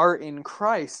you are in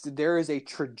Christ, there is a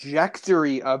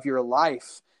trajectory of your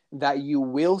life that you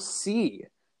will see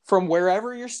from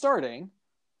wherever you're starting.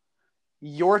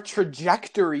 Your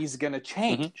trajectory is going to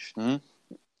change.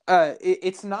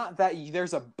 It's not that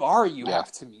there's a bar you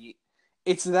have to meet.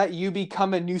 It's that you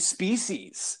become a new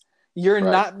species. You're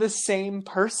not the same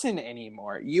person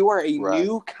anymore. You are a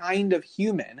new kind of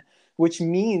human, which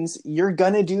means you're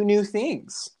going to do new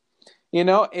things.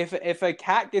 If a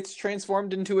cat gets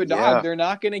transformed into a dog, they're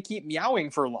not going to keep meowing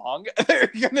for long. They're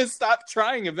going to stop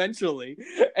trying eventually.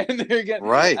 And they're going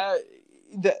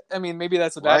I mean, maybe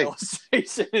that's a bad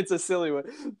illustration. It's a silly one.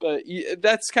 But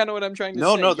that's kind of what I'm trying to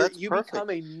say. No, that's you perfect. become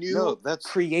a new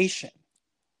creation.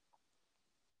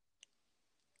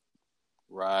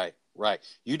 Right.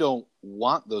 You don't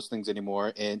want those things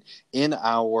anymore. And in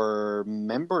our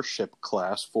membership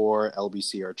class for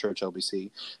LBC, our church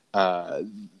LBC,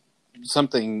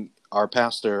 something our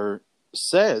pastor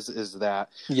says is that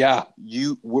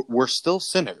we're still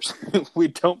sinners. We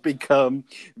don't become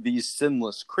these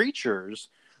sinless creatures.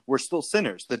 We're still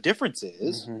sinners. The difference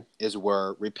is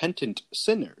we're repentant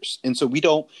sinners. And so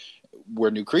we're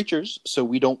new creatures, so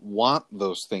we don't want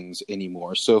those things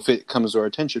anymore. So if it comes to our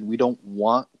attention, we don't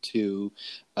want to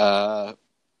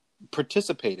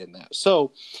participate in that.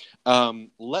 So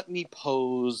let me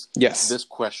pose this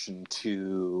question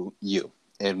to you.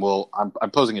 And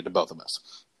I'm posing it to both of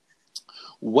us.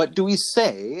 What do we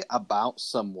say about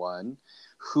someone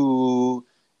who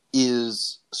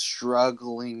is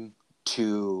struggling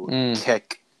to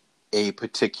kick a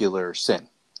particular sin?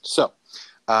 So,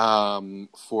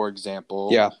 for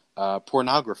example,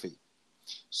 pornography.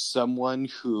 Someone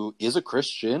who is a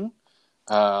Christian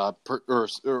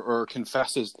or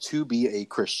confesses to be a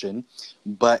Christian,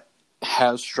 but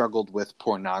has struggled with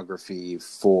pornography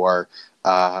for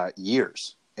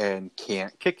years and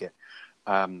can't kick it.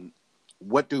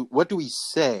 What do we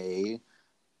say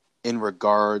in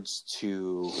regards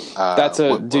to that's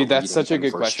such a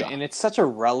good question, and it's such a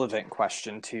relevant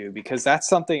question too, because that's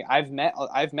something I've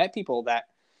met people that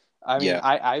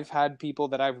I've had people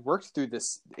that I've worked through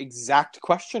this exact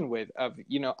question with of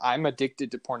I'm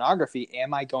addicted to pornography,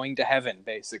 am I going to heaven,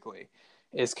 basically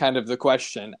is kind of the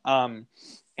question.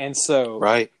 And so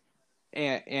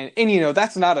and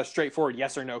that's not a straightforward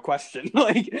yes or no question.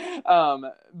 But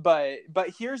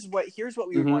here's what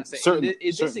we would want to say.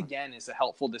 This again is a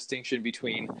helpful distinction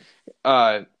between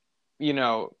more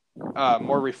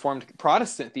Reformed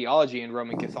Protestant theology and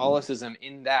Roman Catholicism,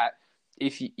 in that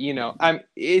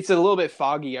it's a little bit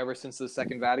foggy ever since the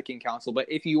Second Vatican Council, but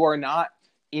if you are not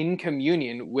in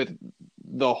communion with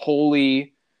the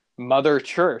Holy Mother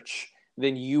Church,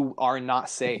 then you are not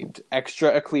saved.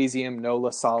 Extra ecclesiam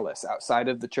nola salus. Outside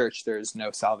of the church, there is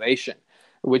no salvation.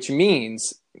 which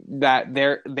means that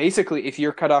they're basically, if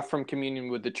you're cut off from communion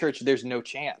with the church, there's no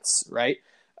chance, right?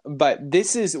 But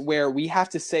this is where we have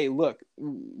to say, look,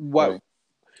 Right.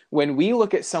 when we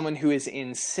look at someone who is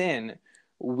in sin,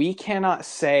 we cannot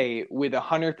say with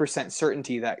 100%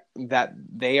 certainty that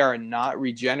they are not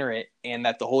regenerate and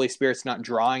that the Holy Spirit's not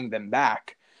drawing them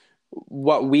back.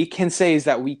 What we can say is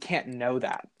that we can't know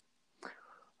that.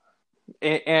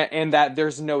 And that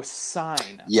there's no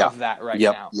sign of that right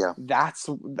now. Yeah. That's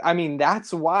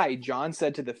why John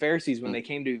said to the Pharisees when they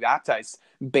came to be baptized,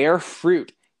 bear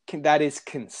fruit that is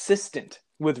consistent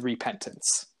with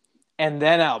repentance, and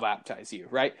then I'll baptize you,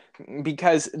 right?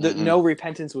 Because no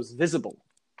repentance was visible.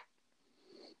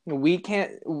 We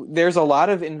can't. There's a lot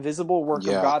of invisible work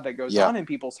of God that goes on in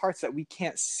people's hearts that we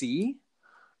can't see,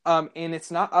 and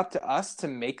it's not up to us to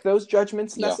make those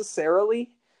judgments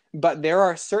necessarily. But there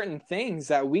are certain things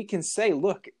that we can say,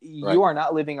 look, you are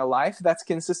not living a life that's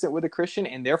consistent with a Christian,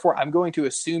 and therefore I'm going to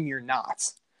assume you're not.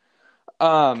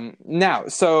 Now,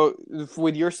 so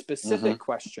with your specific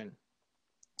question,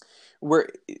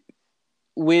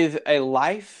 with a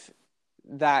life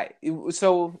that,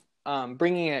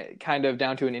 bringing it kind of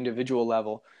down to an individual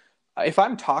level, if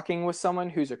I'm talking with someone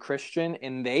who's a Christian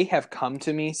and they have come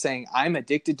to me saying, I'm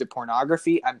addicted to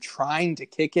pornography, I'm trying to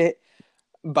kick it,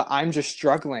 but I'm just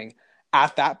struggling,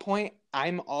 at that point,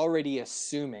 I'm already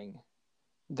assuming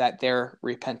that they're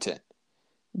repentant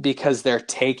because they're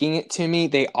taking it to me.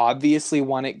 They obviously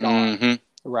want it gone,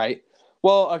 right?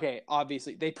 Well, okay,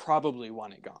 obviously, they probably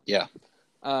want it gone. Yeah.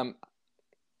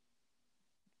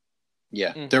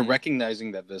 They're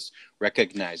recognizing that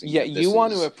you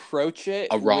want to approach it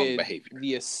a wrong with behavior.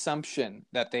 The assumption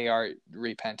that they are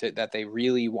repentant, that they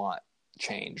really want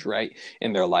change, right,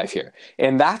 in their life here.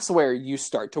 And that's where you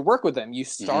start to work with them. You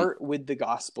start with the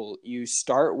gospel. You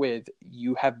start with,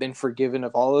 you have been forgiven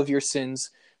of all of your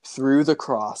sins through the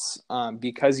cross,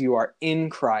 because you are in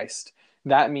Christ.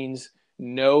 That means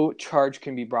no charge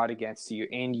can be brought against you,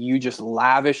 and you just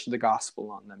lavish the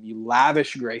gospel on them. You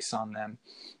lavish grace on them.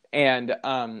 And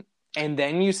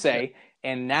then you say,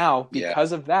 and now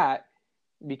because of that,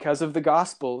 because of the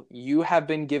gospel, you have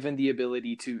been given the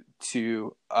ability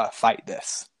to fight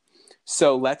this.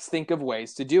 So let's think of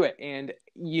ways to do it. And,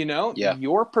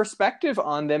 your perspective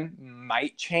on them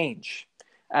might change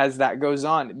as that goes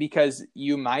on, because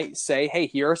you might say, hey,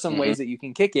 here are some ways that you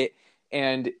can kick it.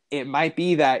 And it might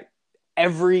be that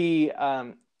every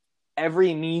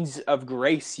means of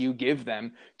grace you give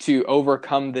them to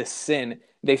overcome this sin,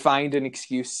 they find an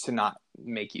excuse to not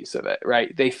make use of it,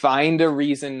 right? They find a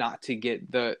reason not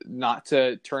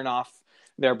to turn off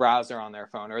their browser on their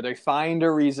phone, or they find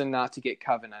a reason not to get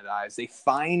Covenant Eyes. They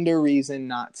find a reason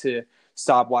not to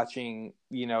stop watching,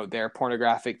 their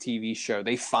pornographic TV show.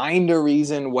 They find a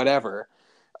reason, whatever.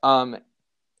 And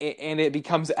it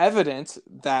becomes evident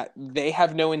that they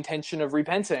have no intention of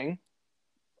repenting.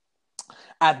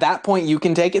 At that point, you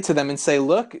can take it to them and say,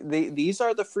 look, these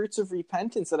are the fruits of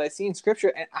repentance that I see in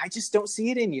Scripture, and I just don't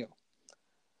see it in you.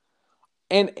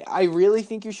 And I really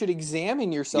think you should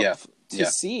examine yourself to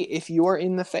see if you are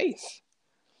in the faith.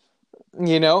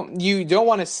 You don't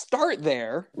want to start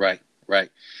there. Right.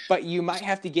 But you might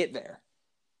have to get there.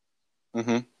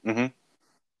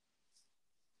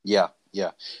 Yeah.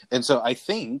 And so I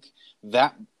think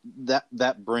that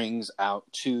brings out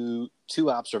two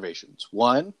observations.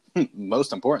 One,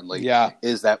 most importantly,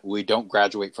 is that we don't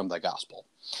graduate from the gospel.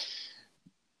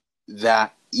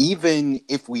 That even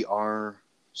if we are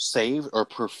saved or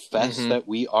profess that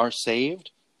we are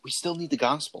saved, we still need the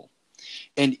gospel,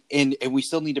 and we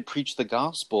still need to preach the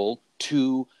gospel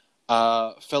to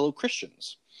fellow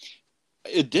Christians.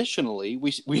 Additionally,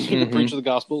 we need to preach the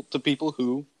gospel to people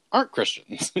who aren't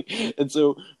Christians. And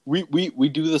so we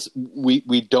do this.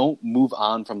 We don't move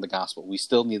on from the gospel. We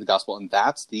still need the gospel, and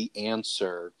that's the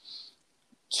answer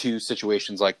to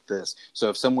situations like this. So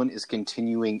if someone is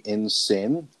continuing in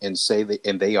sin and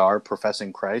they are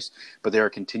professing Christ, but they are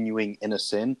continuing in a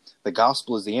sin, the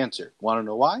gospel is the answer. Want to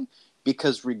know why?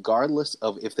 Because regardless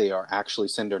of if they are actually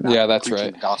sinned or not, that's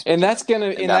right. And that's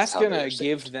gonna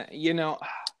give them.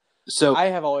 So I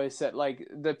have always said, like,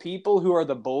 the people who are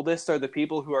the boldest are the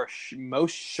people who are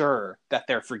most sure that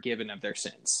they're forgiven of their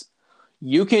sins.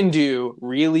 You can do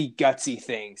really gutsy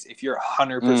things if you're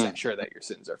 100% sure that your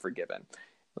sins are forgiven.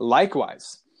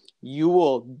 Likewise, you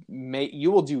will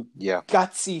do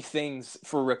gutsy things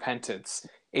for repentance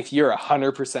if you're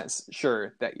 100%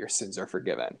 sure that your sins are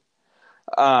forgiven.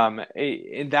 So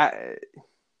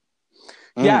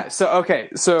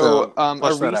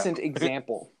a recent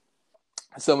example,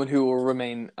 someone who will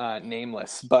remain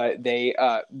nameless, but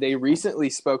they recently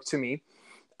spoke to me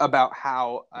about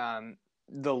how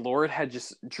the Lord had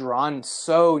just drawn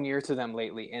so near to them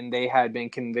lately, and they had been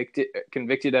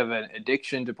convicted of an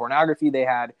addiction to pornography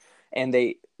and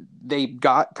they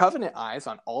got covenant eyes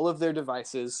on all of their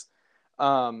devices,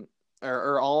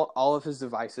 or all of his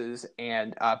devices,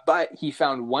 and but he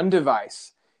found one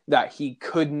device that he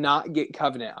could not get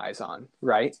covenant eyes on,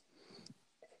 right?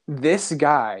 This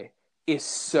guy is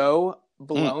so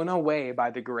blown away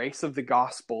by the grace of the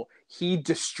gospel, he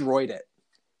destroyed it.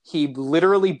 He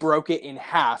literally broke it in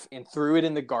half and threw it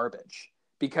in the garbage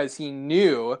because he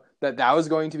knew that was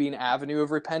going to be an avenue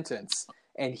of repentance,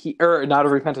 and not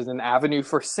of repentance, an avenue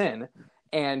for sin.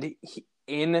 And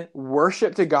in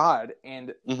worship to God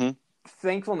and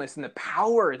thankfulness and the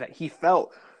power that he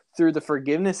felt through the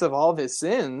forgiveness of all of his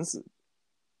sins,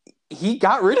 he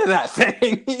got rid of that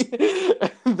thing.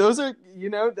 Those are,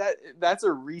 that's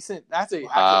actually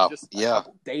just a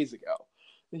couple days ago.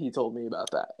 He told me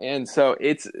about that. And so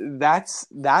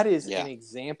that is an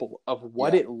example of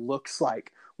what it looks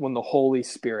like when the Holy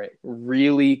Spirit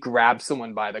really grabs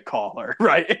someone by the collar,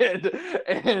 right?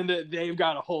 And they've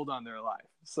got a hold on their life.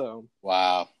 So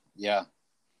wow. Yeah.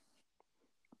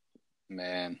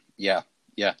 Man. Yeah.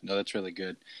 Yeah. No, that's really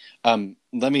good.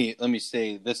 Let me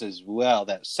say this as well.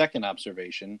 That second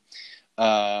observation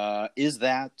is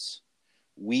that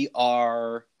we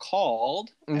are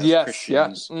called as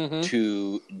Christians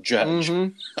to judge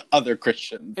other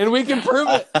Christians. And we can prove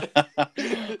it.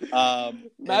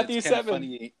 Matthew 7.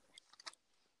 Funny.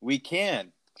 We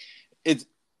can. It's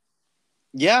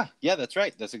that's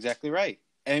right. That's exactly right.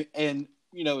 And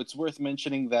it's worth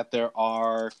mentioning that there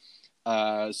are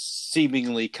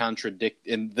seemingly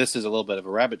and this is a little bit of a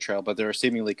rabbit trail, but there are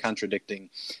seemingly contradicting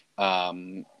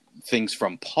things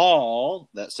from Paul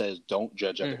that says don't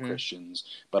judge other Christians,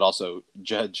 but also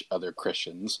judge other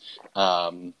Christians.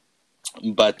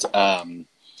 But the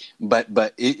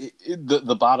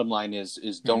bottom line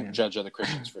is don't judge other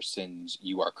Christians for sins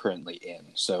you are currently in.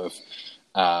 So if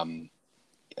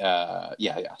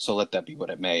so let that be what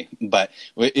it may. But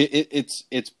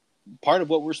it's part of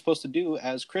what we're supposed to do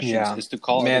as Christians is to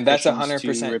call other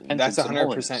Christians to repentance. That's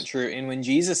 100% true. And when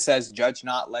Jesus says, "Judge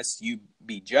not, lest you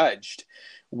be judged,"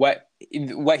 what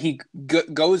he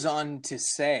goes on to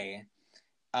say,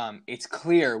 it's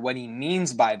clear what he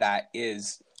means by that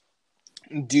is,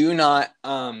 do not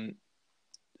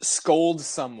scold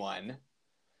someone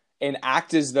and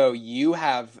act as though you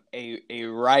have a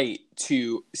right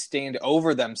to stand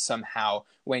over them somehow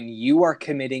when you are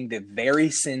committing the very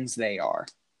sins they are.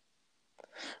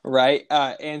 Right.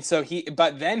 And so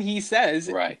but then he says,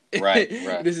 right.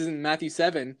 This is in Matthew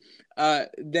 7.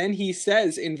 Then he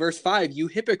says in verse 5, "You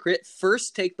hypocrite,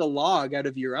 first take the log out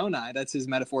of your own eye." That's his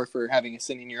metaphor for having a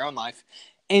sin in your own life.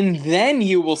 "And then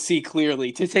you will see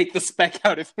clearly to take the speck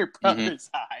out of your brother's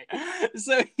eye."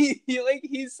 So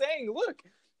he's saying, look,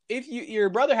 if your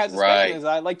brother has a speck in his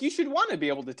eye, you should want to be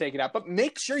able to take it out, but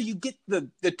make sure you get the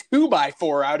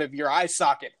 2x4 out of your eye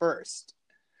socket first.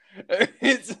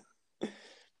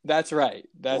 That's right.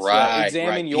 That's right.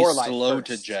 Examine your life slow first.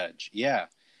 To judge. Yeah.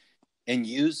 And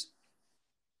use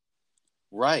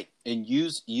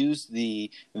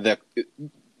the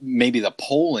maybe the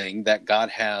polling that God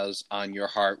has on your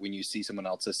heart when you see someone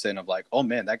else's sin of like, oh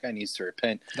man, that guy needs to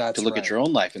repent. That's to look at your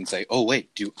own life and say, oh wait,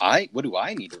 what do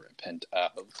I need to repent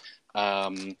of?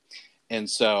 And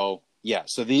so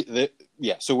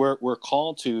so we're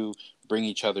called to bring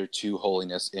each other to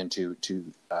holiness and to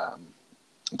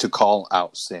call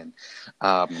out sin.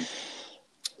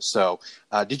 So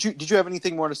did you have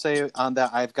anything more to say on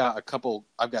that? I've got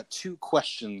two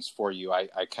questions for you. I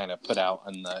kind of put out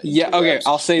on the okay.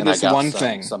 I'll say this one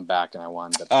thing. Some back, and I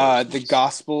wanted to the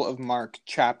Gospel of Mark,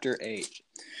 chapter 8,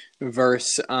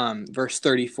 verse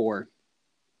 34.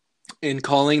 In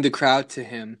calling the crowd to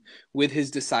him with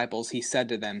his disciples, he said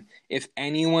to them, "If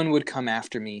anyone would come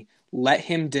after me, let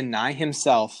him deny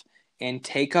himself and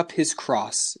take up his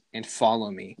cross and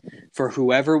follow me. For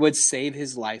whoever would save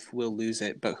his life will lose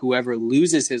it, but whoever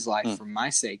loses his life for my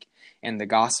sake and the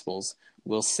gospel's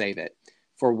will save it.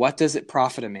 For what does it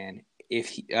profit a man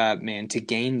to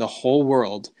gain the whole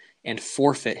world and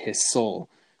forfeit his soul?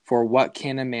 For what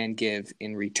can a man give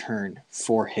in return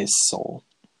for his soul?"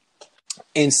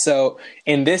 And so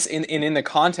in the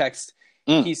context,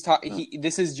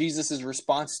 this is Jesus's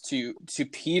response to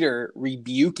Peter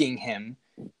rebuking him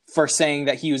for saying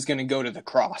that he was going to go to the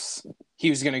cross. He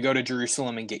was going to go to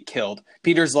Jerusalem and get killed.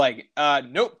 Peter's like,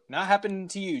 nope, not happening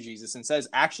to you, Jesus. And says,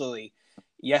 actually,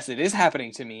 yes, it is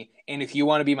happening to me. And if you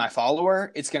want to be my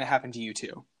follower, it's going to happen to you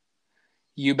too.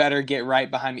 You better get right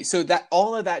behind me. So that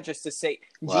all of that just to say,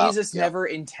 Jesus never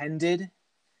intended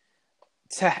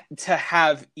to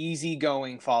have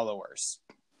easygoing followers.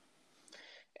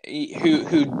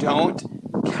 who don't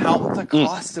count the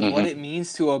cost of what Mm-hmm. it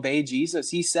means to obey Jesus.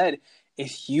 He said,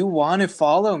 if you want to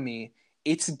follow me,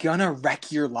 it's gonna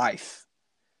wreck your life,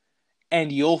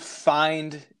 and you'll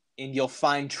find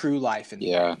true life in the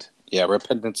Yeah. end. Yeah.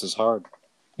 Repentance is hard.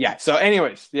 Yeah. So,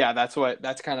 anyways, yeah, that's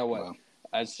kind of what. Wow.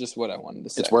 That's just what I wanted to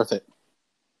say. It's worth it.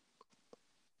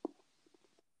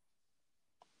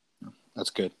 That's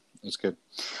good. That's good.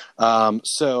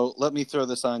 So let me throw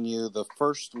this on you. The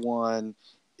first one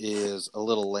is a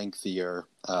little lengthier,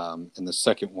 and the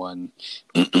second one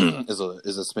is a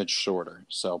smidge shorter.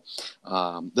 So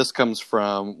this comes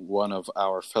from one of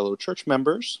our fellow church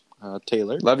members,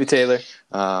 Taylor. Love you, Taylor.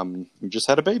 Who just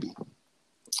had a baby.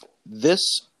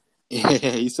 This,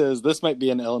 he says, this might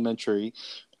be an elementary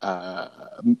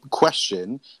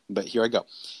question, but here I go.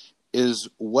 Is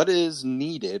what is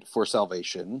needed for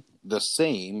salvation the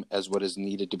same as what is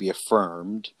needed to be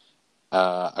affirmed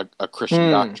a Christian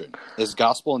doctrine? Is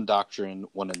gospel and doctrine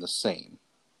one and the same?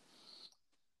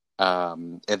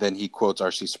 And then he quotes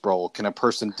R.C. Sproul. Can a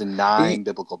person deny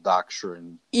biblical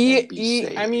doctrine and be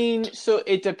saved? I mean, so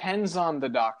it depends on the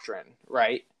doctrine,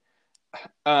 right?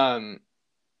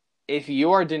 If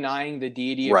you are denying the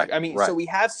deity of, so we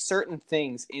have certain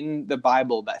things in the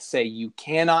Bible that say you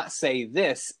cannot say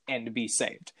this and be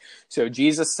saved. So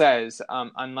Jesus says,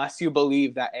 unless you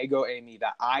believe that ego eimi,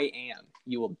 that I am,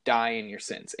 you will die in your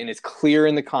sins. And it's clear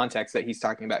in the context that he's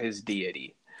talking about his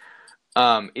deity.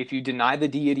 If you deny the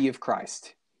deity of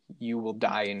Christ, you will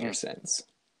die in your sins.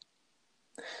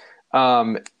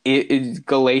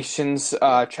 Galatians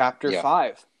chapter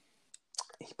 5.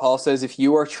 Paul says, if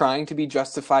you are trying to be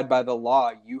justified by the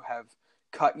law, you have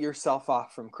cut yourself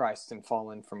off from Christ and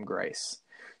fallen from grace.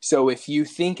 So if you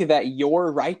think that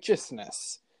your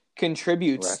righteousness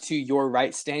contributes to your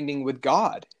right standing with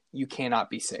God, you cannot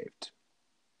be saved.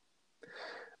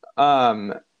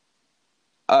 There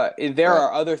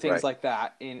are other things like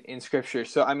that in Scripture.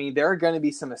 So, I mean, there are going to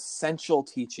be some essential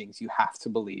teachings you have to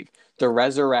believe. The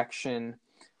resurrection,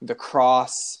 the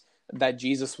cross, that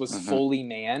Jesus was fully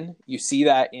man. You see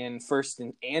that in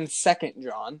 1st and 2nd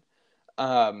John.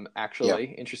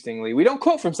 Interestingly, we don't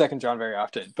quote from 2nd John very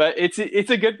often, but it's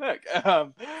a good book.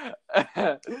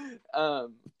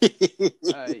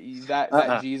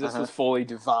 That Jesus was fully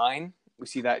divine. We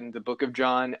see that in the book of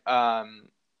John.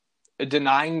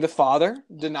 Denying the Father,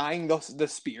 denying the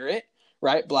Spirit,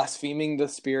 right? Blaspheming the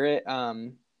Spirit.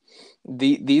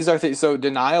 These are things. So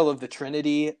denial of the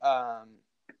Trinity.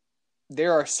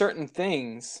 There are certain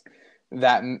things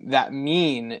that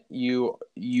mean you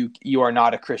are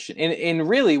not a Christian, and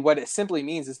really what it simply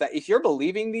means is that if you're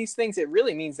believing these things, it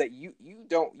really means that you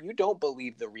don't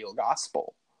believe the real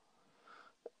gospel.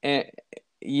 And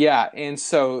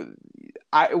so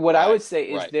I would say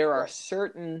is there are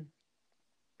certain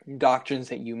doctrines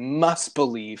that you must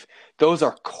believe. Those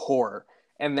are core,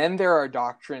 and then there are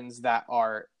doctrines that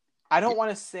are, I don't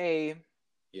want to say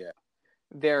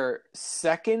they're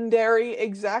secondary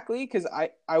exactly, because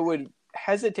I would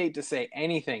hesitate to say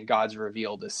anything God's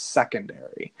revealed is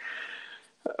secondary,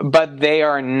 but they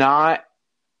are not.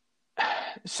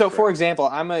 So, for example,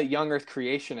 I'm a young earth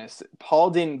creationist. Paul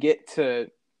didn't get to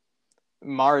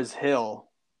Mars Hill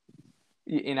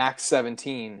in Acts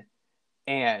 17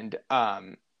 and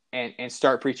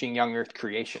start preaching young earth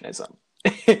creationism.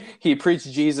 He preached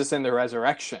Jesus and the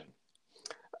resurrection.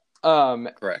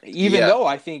 Correct. Even though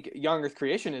I think young earth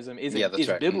creationism is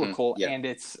biblical and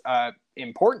it's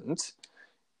important,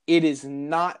 it is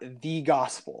not the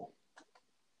gospel.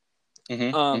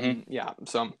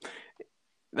 So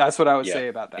that's what I would say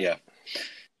about that.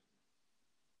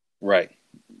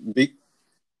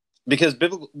 Because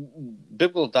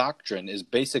biblical doctrine is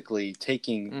basically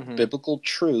taking biblical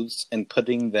truths and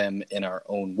putting them in our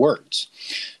own words.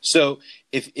 So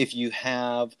if you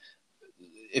have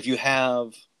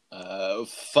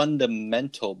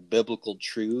fundamental biblical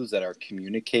truths that are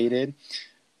communicated,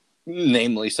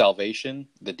 namely salvation,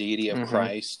 the deity of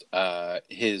Christ,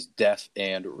 his death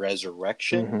and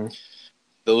resurrection,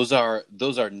 those are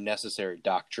necessary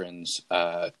doctrines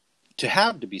to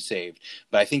have to be saved.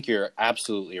 But I think you're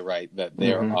absolutely right that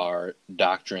there are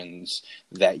doctrines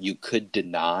that you could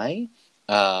deny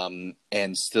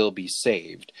and still be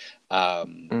saved.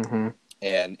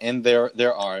 And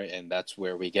there are, and that's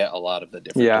where we get a lot of the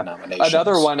different denominations.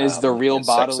 Another one is the real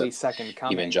bodily second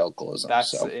coming. Evangelicalism.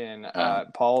 That's in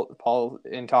Paul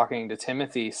in talking to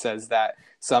Timothy says that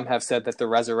some have said that the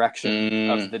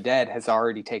resurrection of the dead has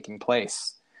already taken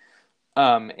place.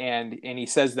 And he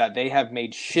says that they have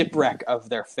made shipwreck of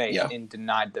their faith and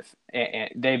denied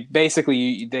and they basically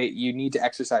you need to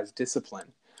exercise discipline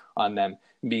on them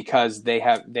because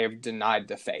they've denied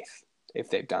the faith if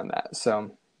they've done that.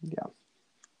 So Yeah.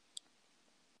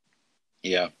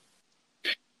 Yeah.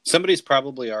 Somebody's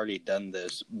probably already done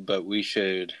this, but we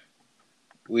should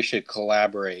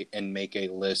collaborate and make a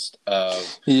list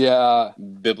of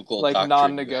biblical like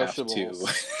doctrine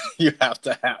non-negotiables.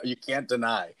 you can't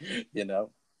deny,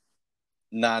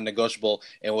 non-negotiable,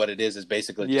 and what it is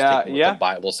basically just taking what the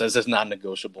Bible says as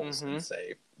non-negotiables and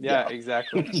say,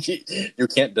 exactly. You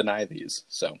can't deny these.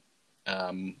 So,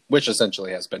 which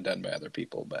essentially has been done by other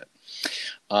people, but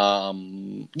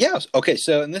okay.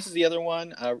 So, and this is the other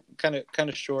one, kind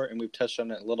of short, and we've touched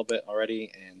on it a little bit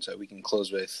already, and so we can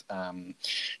close with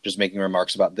just making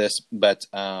remarks about this. But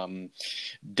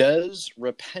does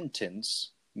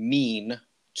repentance mean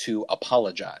to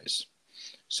apologize?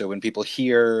 So when people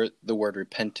hear the word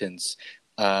repentance,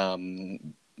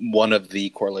 one of the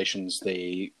correlations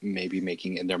they may be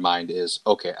making in their mind is,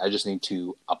 okay, I just need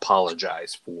to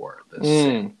apologize for this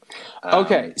sin.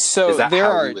 Okay, so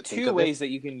there are two ways that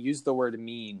you can use the word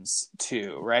means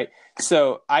to, right?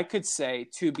 So I could say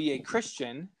to be a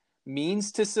Christian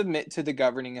means to submit to the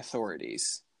governing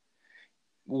authorities.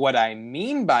 What I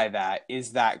mean by that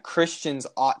is that Christians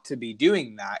ought to be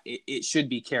doing that. It should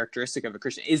be characteristic of a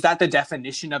Christian. Is that the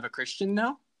definition of a Christian,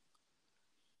 though?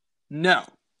 No.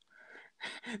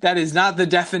 That is not the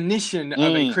definition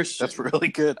of a Christian. That's really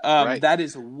good. Right. That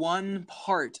is one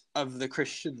part of the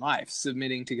Christian life,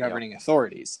 submitting to governing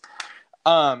authorities.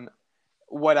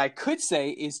 What I could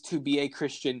say is to be a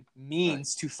Christian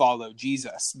means to follow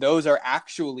Jesus. Those are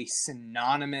actually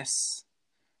synonymous.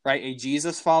 Right, a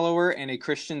Jesus follower and a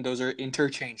Christian, those are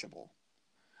interchangeable.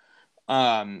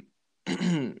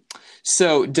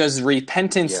 So does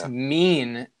repentance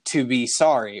mean to be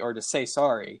sorry or to say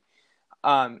sorry?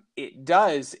 It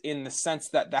does, in the sense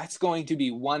that that's going to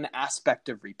be one aspect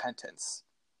of repentance.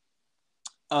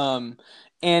 And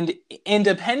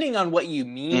depending on what you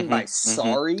mean by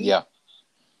sorry,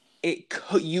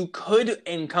 you could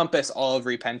encompass all of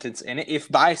repentance in it. If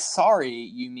by sorry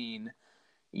you mean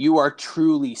you are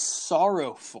truly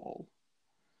sorrowful,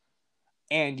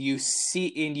 and you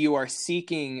are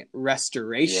seeking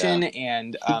restoration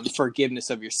and forgiveness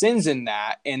of your sins in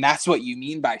that, and that's what you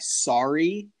mean by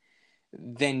sorry,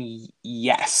 then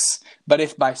yes. But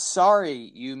if by sorry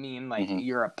you mean like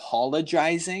you're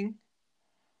apologizing,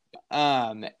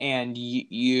 and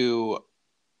you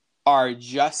are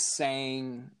just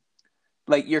saying,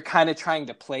 like, you're kind of trying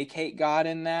to placate God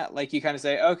in that, like you kind of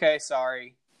say, okay,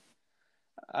 sorry.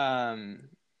 Right.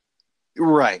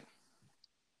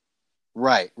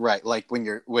 Like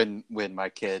when my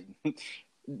kid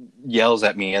yells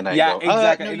at me and I go,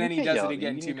 exactly, no, and then he does it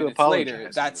again 2 minutes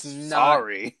later. That's not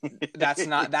sorry. That's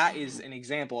not. That is an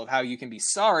example of how you can be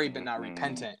sorry but not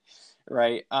repentant,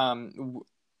 right? And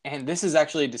this is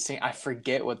actually a distinct. I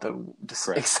forget what the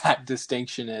exact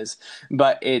distinction is,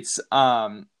 but it's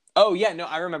I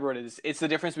remember what it is. It's the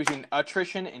difference between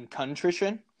attrition and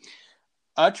contrition.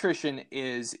 Attrition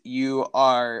is you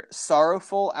are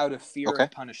sorrowful out of fear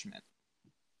of punishment.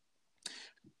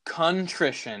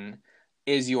 Contrition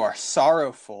is you are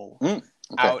sorrowful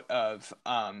out of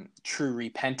true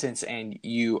repentance, and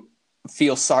you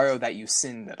feel sorrow that you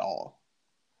sinned at all.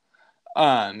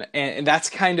 And that's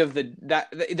kind of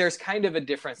there's kind of a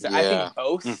difference there. I think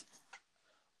both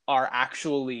are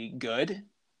actually good.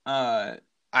 I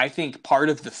think part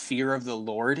of the fear of the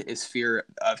Lord is fear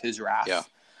of his wrath. Yeah.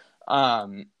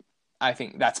 I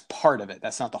think that's part of it.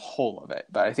 That's not the whole of it,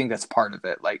 but I think that's part of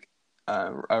it. Like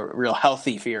a real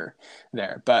healthy fear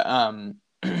there. But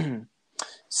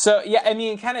so yeah, I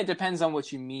mean, it kind of depends on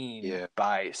what you mean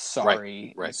by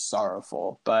sorry, right.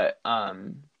 Sorrowful. But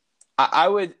I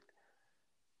would.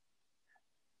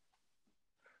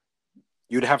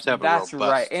 You'd have to have that's a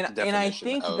robust right, and I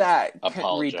think that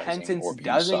repentance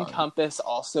does encompass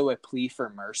also a plea for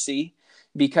mercy.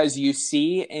 Because you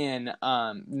see in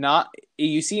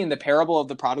the parable of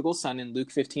the prodigal son in Luke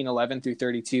 15:11 through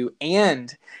 32,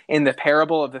 and in the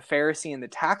parable of the Pharisee and the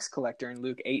tax collector in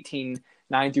Luke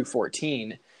 18:9 through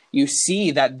 14, you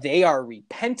see that they are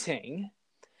repenting,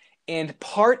 and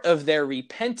part of their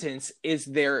repentance is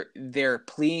their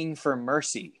pleading for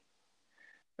mercy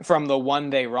from the one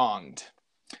they wronged.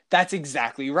 That's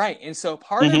exactly right. And so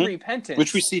part of repentance,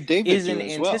 which we see David is an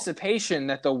anticipation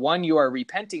that the one you are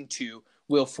repenting to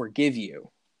will forgive you.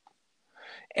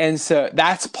 And so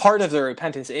that's part of the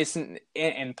repentance.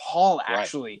 And Paul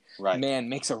actually,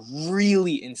 makes a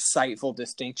really insightful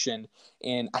distinction.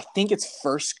 And I think it's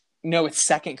it's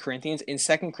 2 Corinthians. In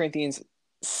 2 Corinthians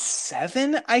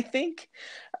 7, I think.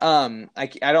 I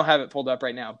don't have it pulled up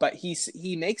right now. But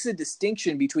he makes a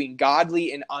distinction between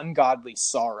godly and ungodly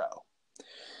sorrow.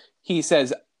 He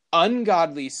says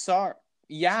ungodly sorrow.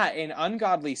 and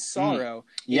ungodly sorrow,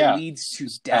 Yeah. it leads to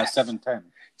death.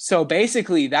 7:10. So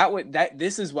basically,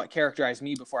 this is what characterized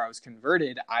me before I was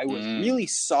converted. I was really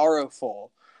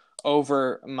sorrowful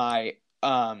over my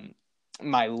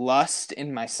my lust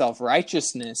and my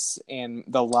self-righteousness and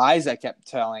the lies I kept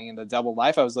telling and the double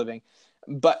life I was living.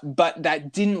 But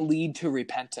that didn't lead to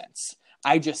repentance.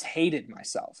 I just hated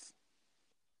myself.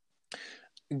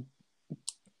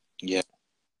 Yeah.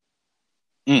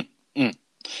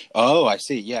 Oh, I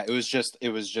see. Yeah, it was just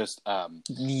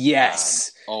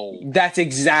yes. That's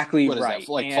exactly right. That?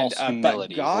 Like false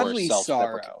humility, but godly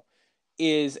sorrow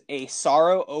is a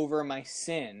sorrow over my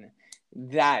sin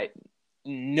that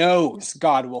knows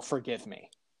God will forgive me.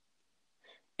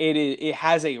 It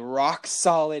has a rock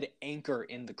solid anchor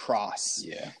in the cross.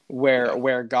 Yeah.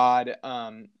 Where God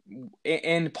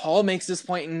and Paul makes this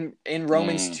point in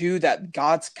Romans 2 that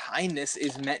God's kindness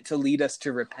is meant to lead us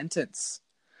to repentance.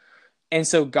 And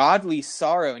so godly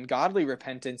sorrow and godly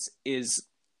repentance is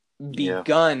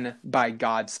begun by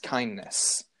God's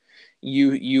kindness.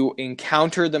 You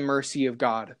encounter the mercy of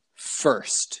God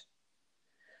first,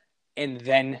 and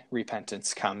then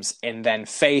repentance comes, and then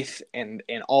faith and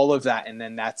all of that, and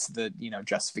then that's the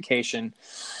justification.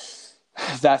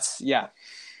 That's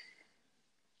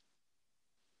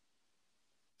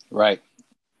right.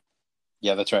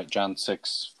 Yeah, that's right. John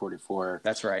 6:44.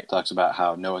 That's right. Talks about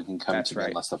how no one can come to me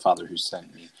unless the Father who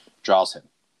sent me draws him,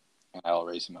 and I will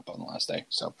raise him up on the last day.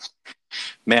 So,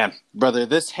 man, brother,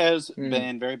 this has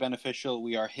been very beneficial.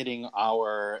 We are hitting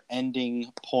our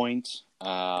ending point,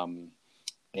 I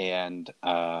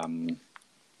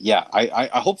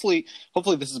hopefully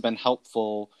this has been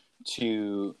helpful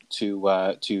to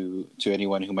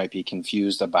anyone who might be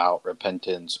confused about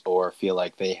repentance or feel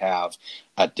like they have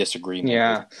a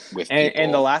disagreement with people.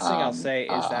 And the last thing I'll say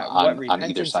is that what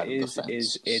repentance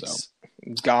is it's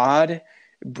God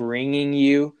bringing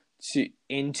you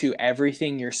into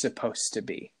everything you're supposed to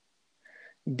be.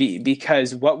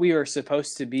 Because what we are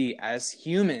supposed to be as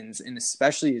humans, and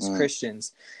especially as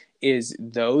Christians, is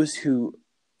those who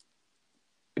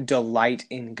delight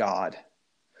in God.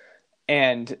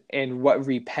 And what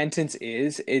repentance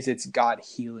is it's God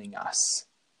healing us.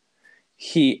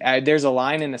 There's a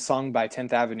line in a song by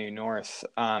 10th Avenue North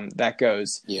that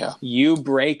goes, "You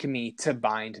break me to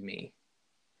bind me,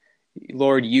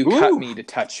 Lord, you cut me to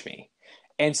touch me."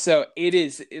 And so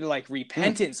like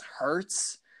repentance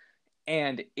hurts,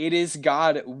 and it is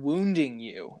God wounding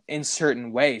you in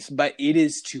certain ways, but it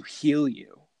is to heal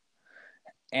you,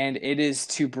 and it is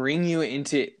to bring you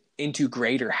into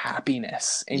greater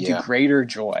happiness, into greater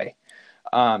joy,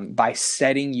 by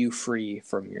setting you free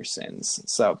from your sins.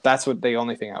 So that's the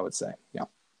only thing I would say.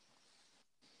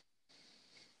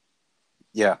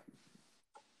 Yeah.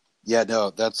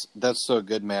 No, that's so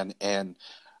good, man. And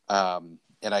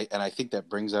I think that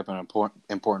brings up an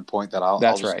important point that I'll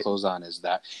just close on, is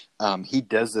that he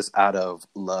does this out of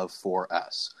love for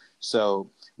us. So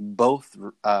both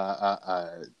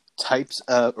types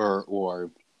of or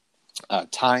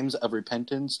times of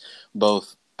repentance,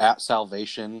 both at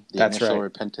salvation, the initial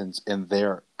repentance, and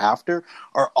thereafter,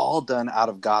 are all done out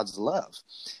of God's love.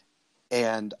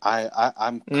 And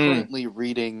I'm currently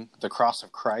reading The Cross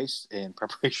of Christ in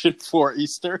preparation for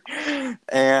Easter,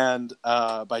 and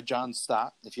by John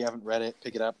Stott. If you haven't read it,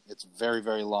 pick it up. It's very,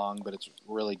 very long, but it's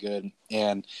really good.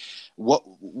 And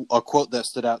a quote that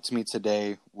stood out to me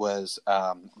today was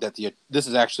that this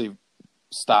is actually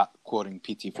Stott quoting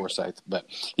P.T. Forsyth, but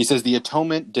he says, "The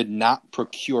atonement did not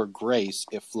procure grace;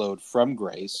 it flowed from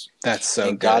grace." That's so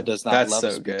and good. God does not love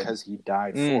us because He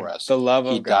died for us. The love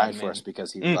of He God, died for us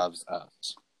because He loves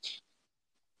us.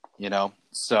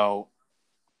 So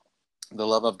the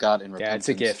love of God in repentance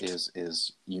it's a gift.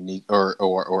 is unique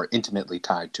or intimately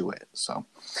tied to it. So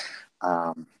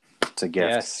it's a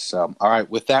gift. Yes. So all right,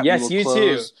 with that, yes, we will you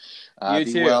close. too. You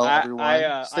be too. well,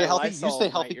 everyone. Stay healthy. You stay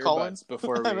healthy, Colin.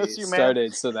 Before we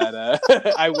started, so that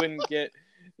I wouldn't get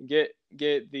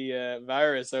the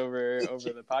virus over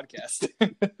the podcast.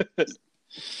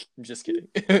 I'm just kidding.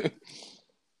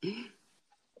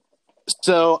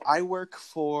 So I work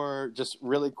for, just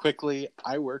really quickly,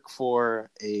 I work for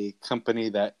a company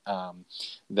that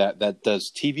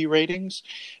does TV ratings.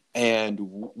 And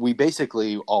we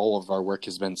basically, all of our work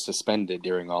has been suspended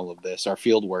during all of this, our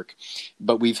field work.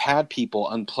 But we've had people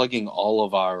unplugging all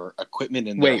of our equipment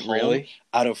in their home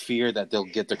out of fear that they'll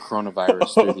get the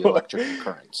coronavirus through the electrical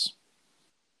currents.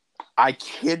 I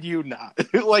kid you not.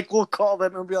 Like, we'll call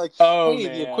them and be like, "Hey,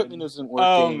 the equipment isn't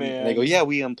working." And they go, "Yeah,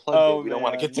 we unplugged it. We don't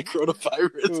want to get the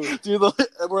coronavirus."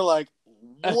 And we're like,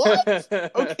 what?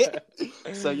 Okay.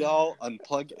 So y'all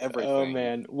unplug everything. Oh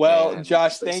man. Well,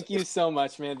 Josh, thank you so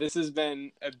much, man. This has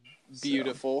been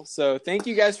beautiful. So thank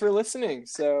you guys for listening.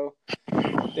 So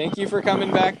thank you for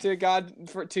coming back to God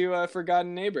for God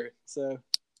and Neighbor. So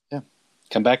yeah,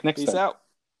 come back next time. Peace out.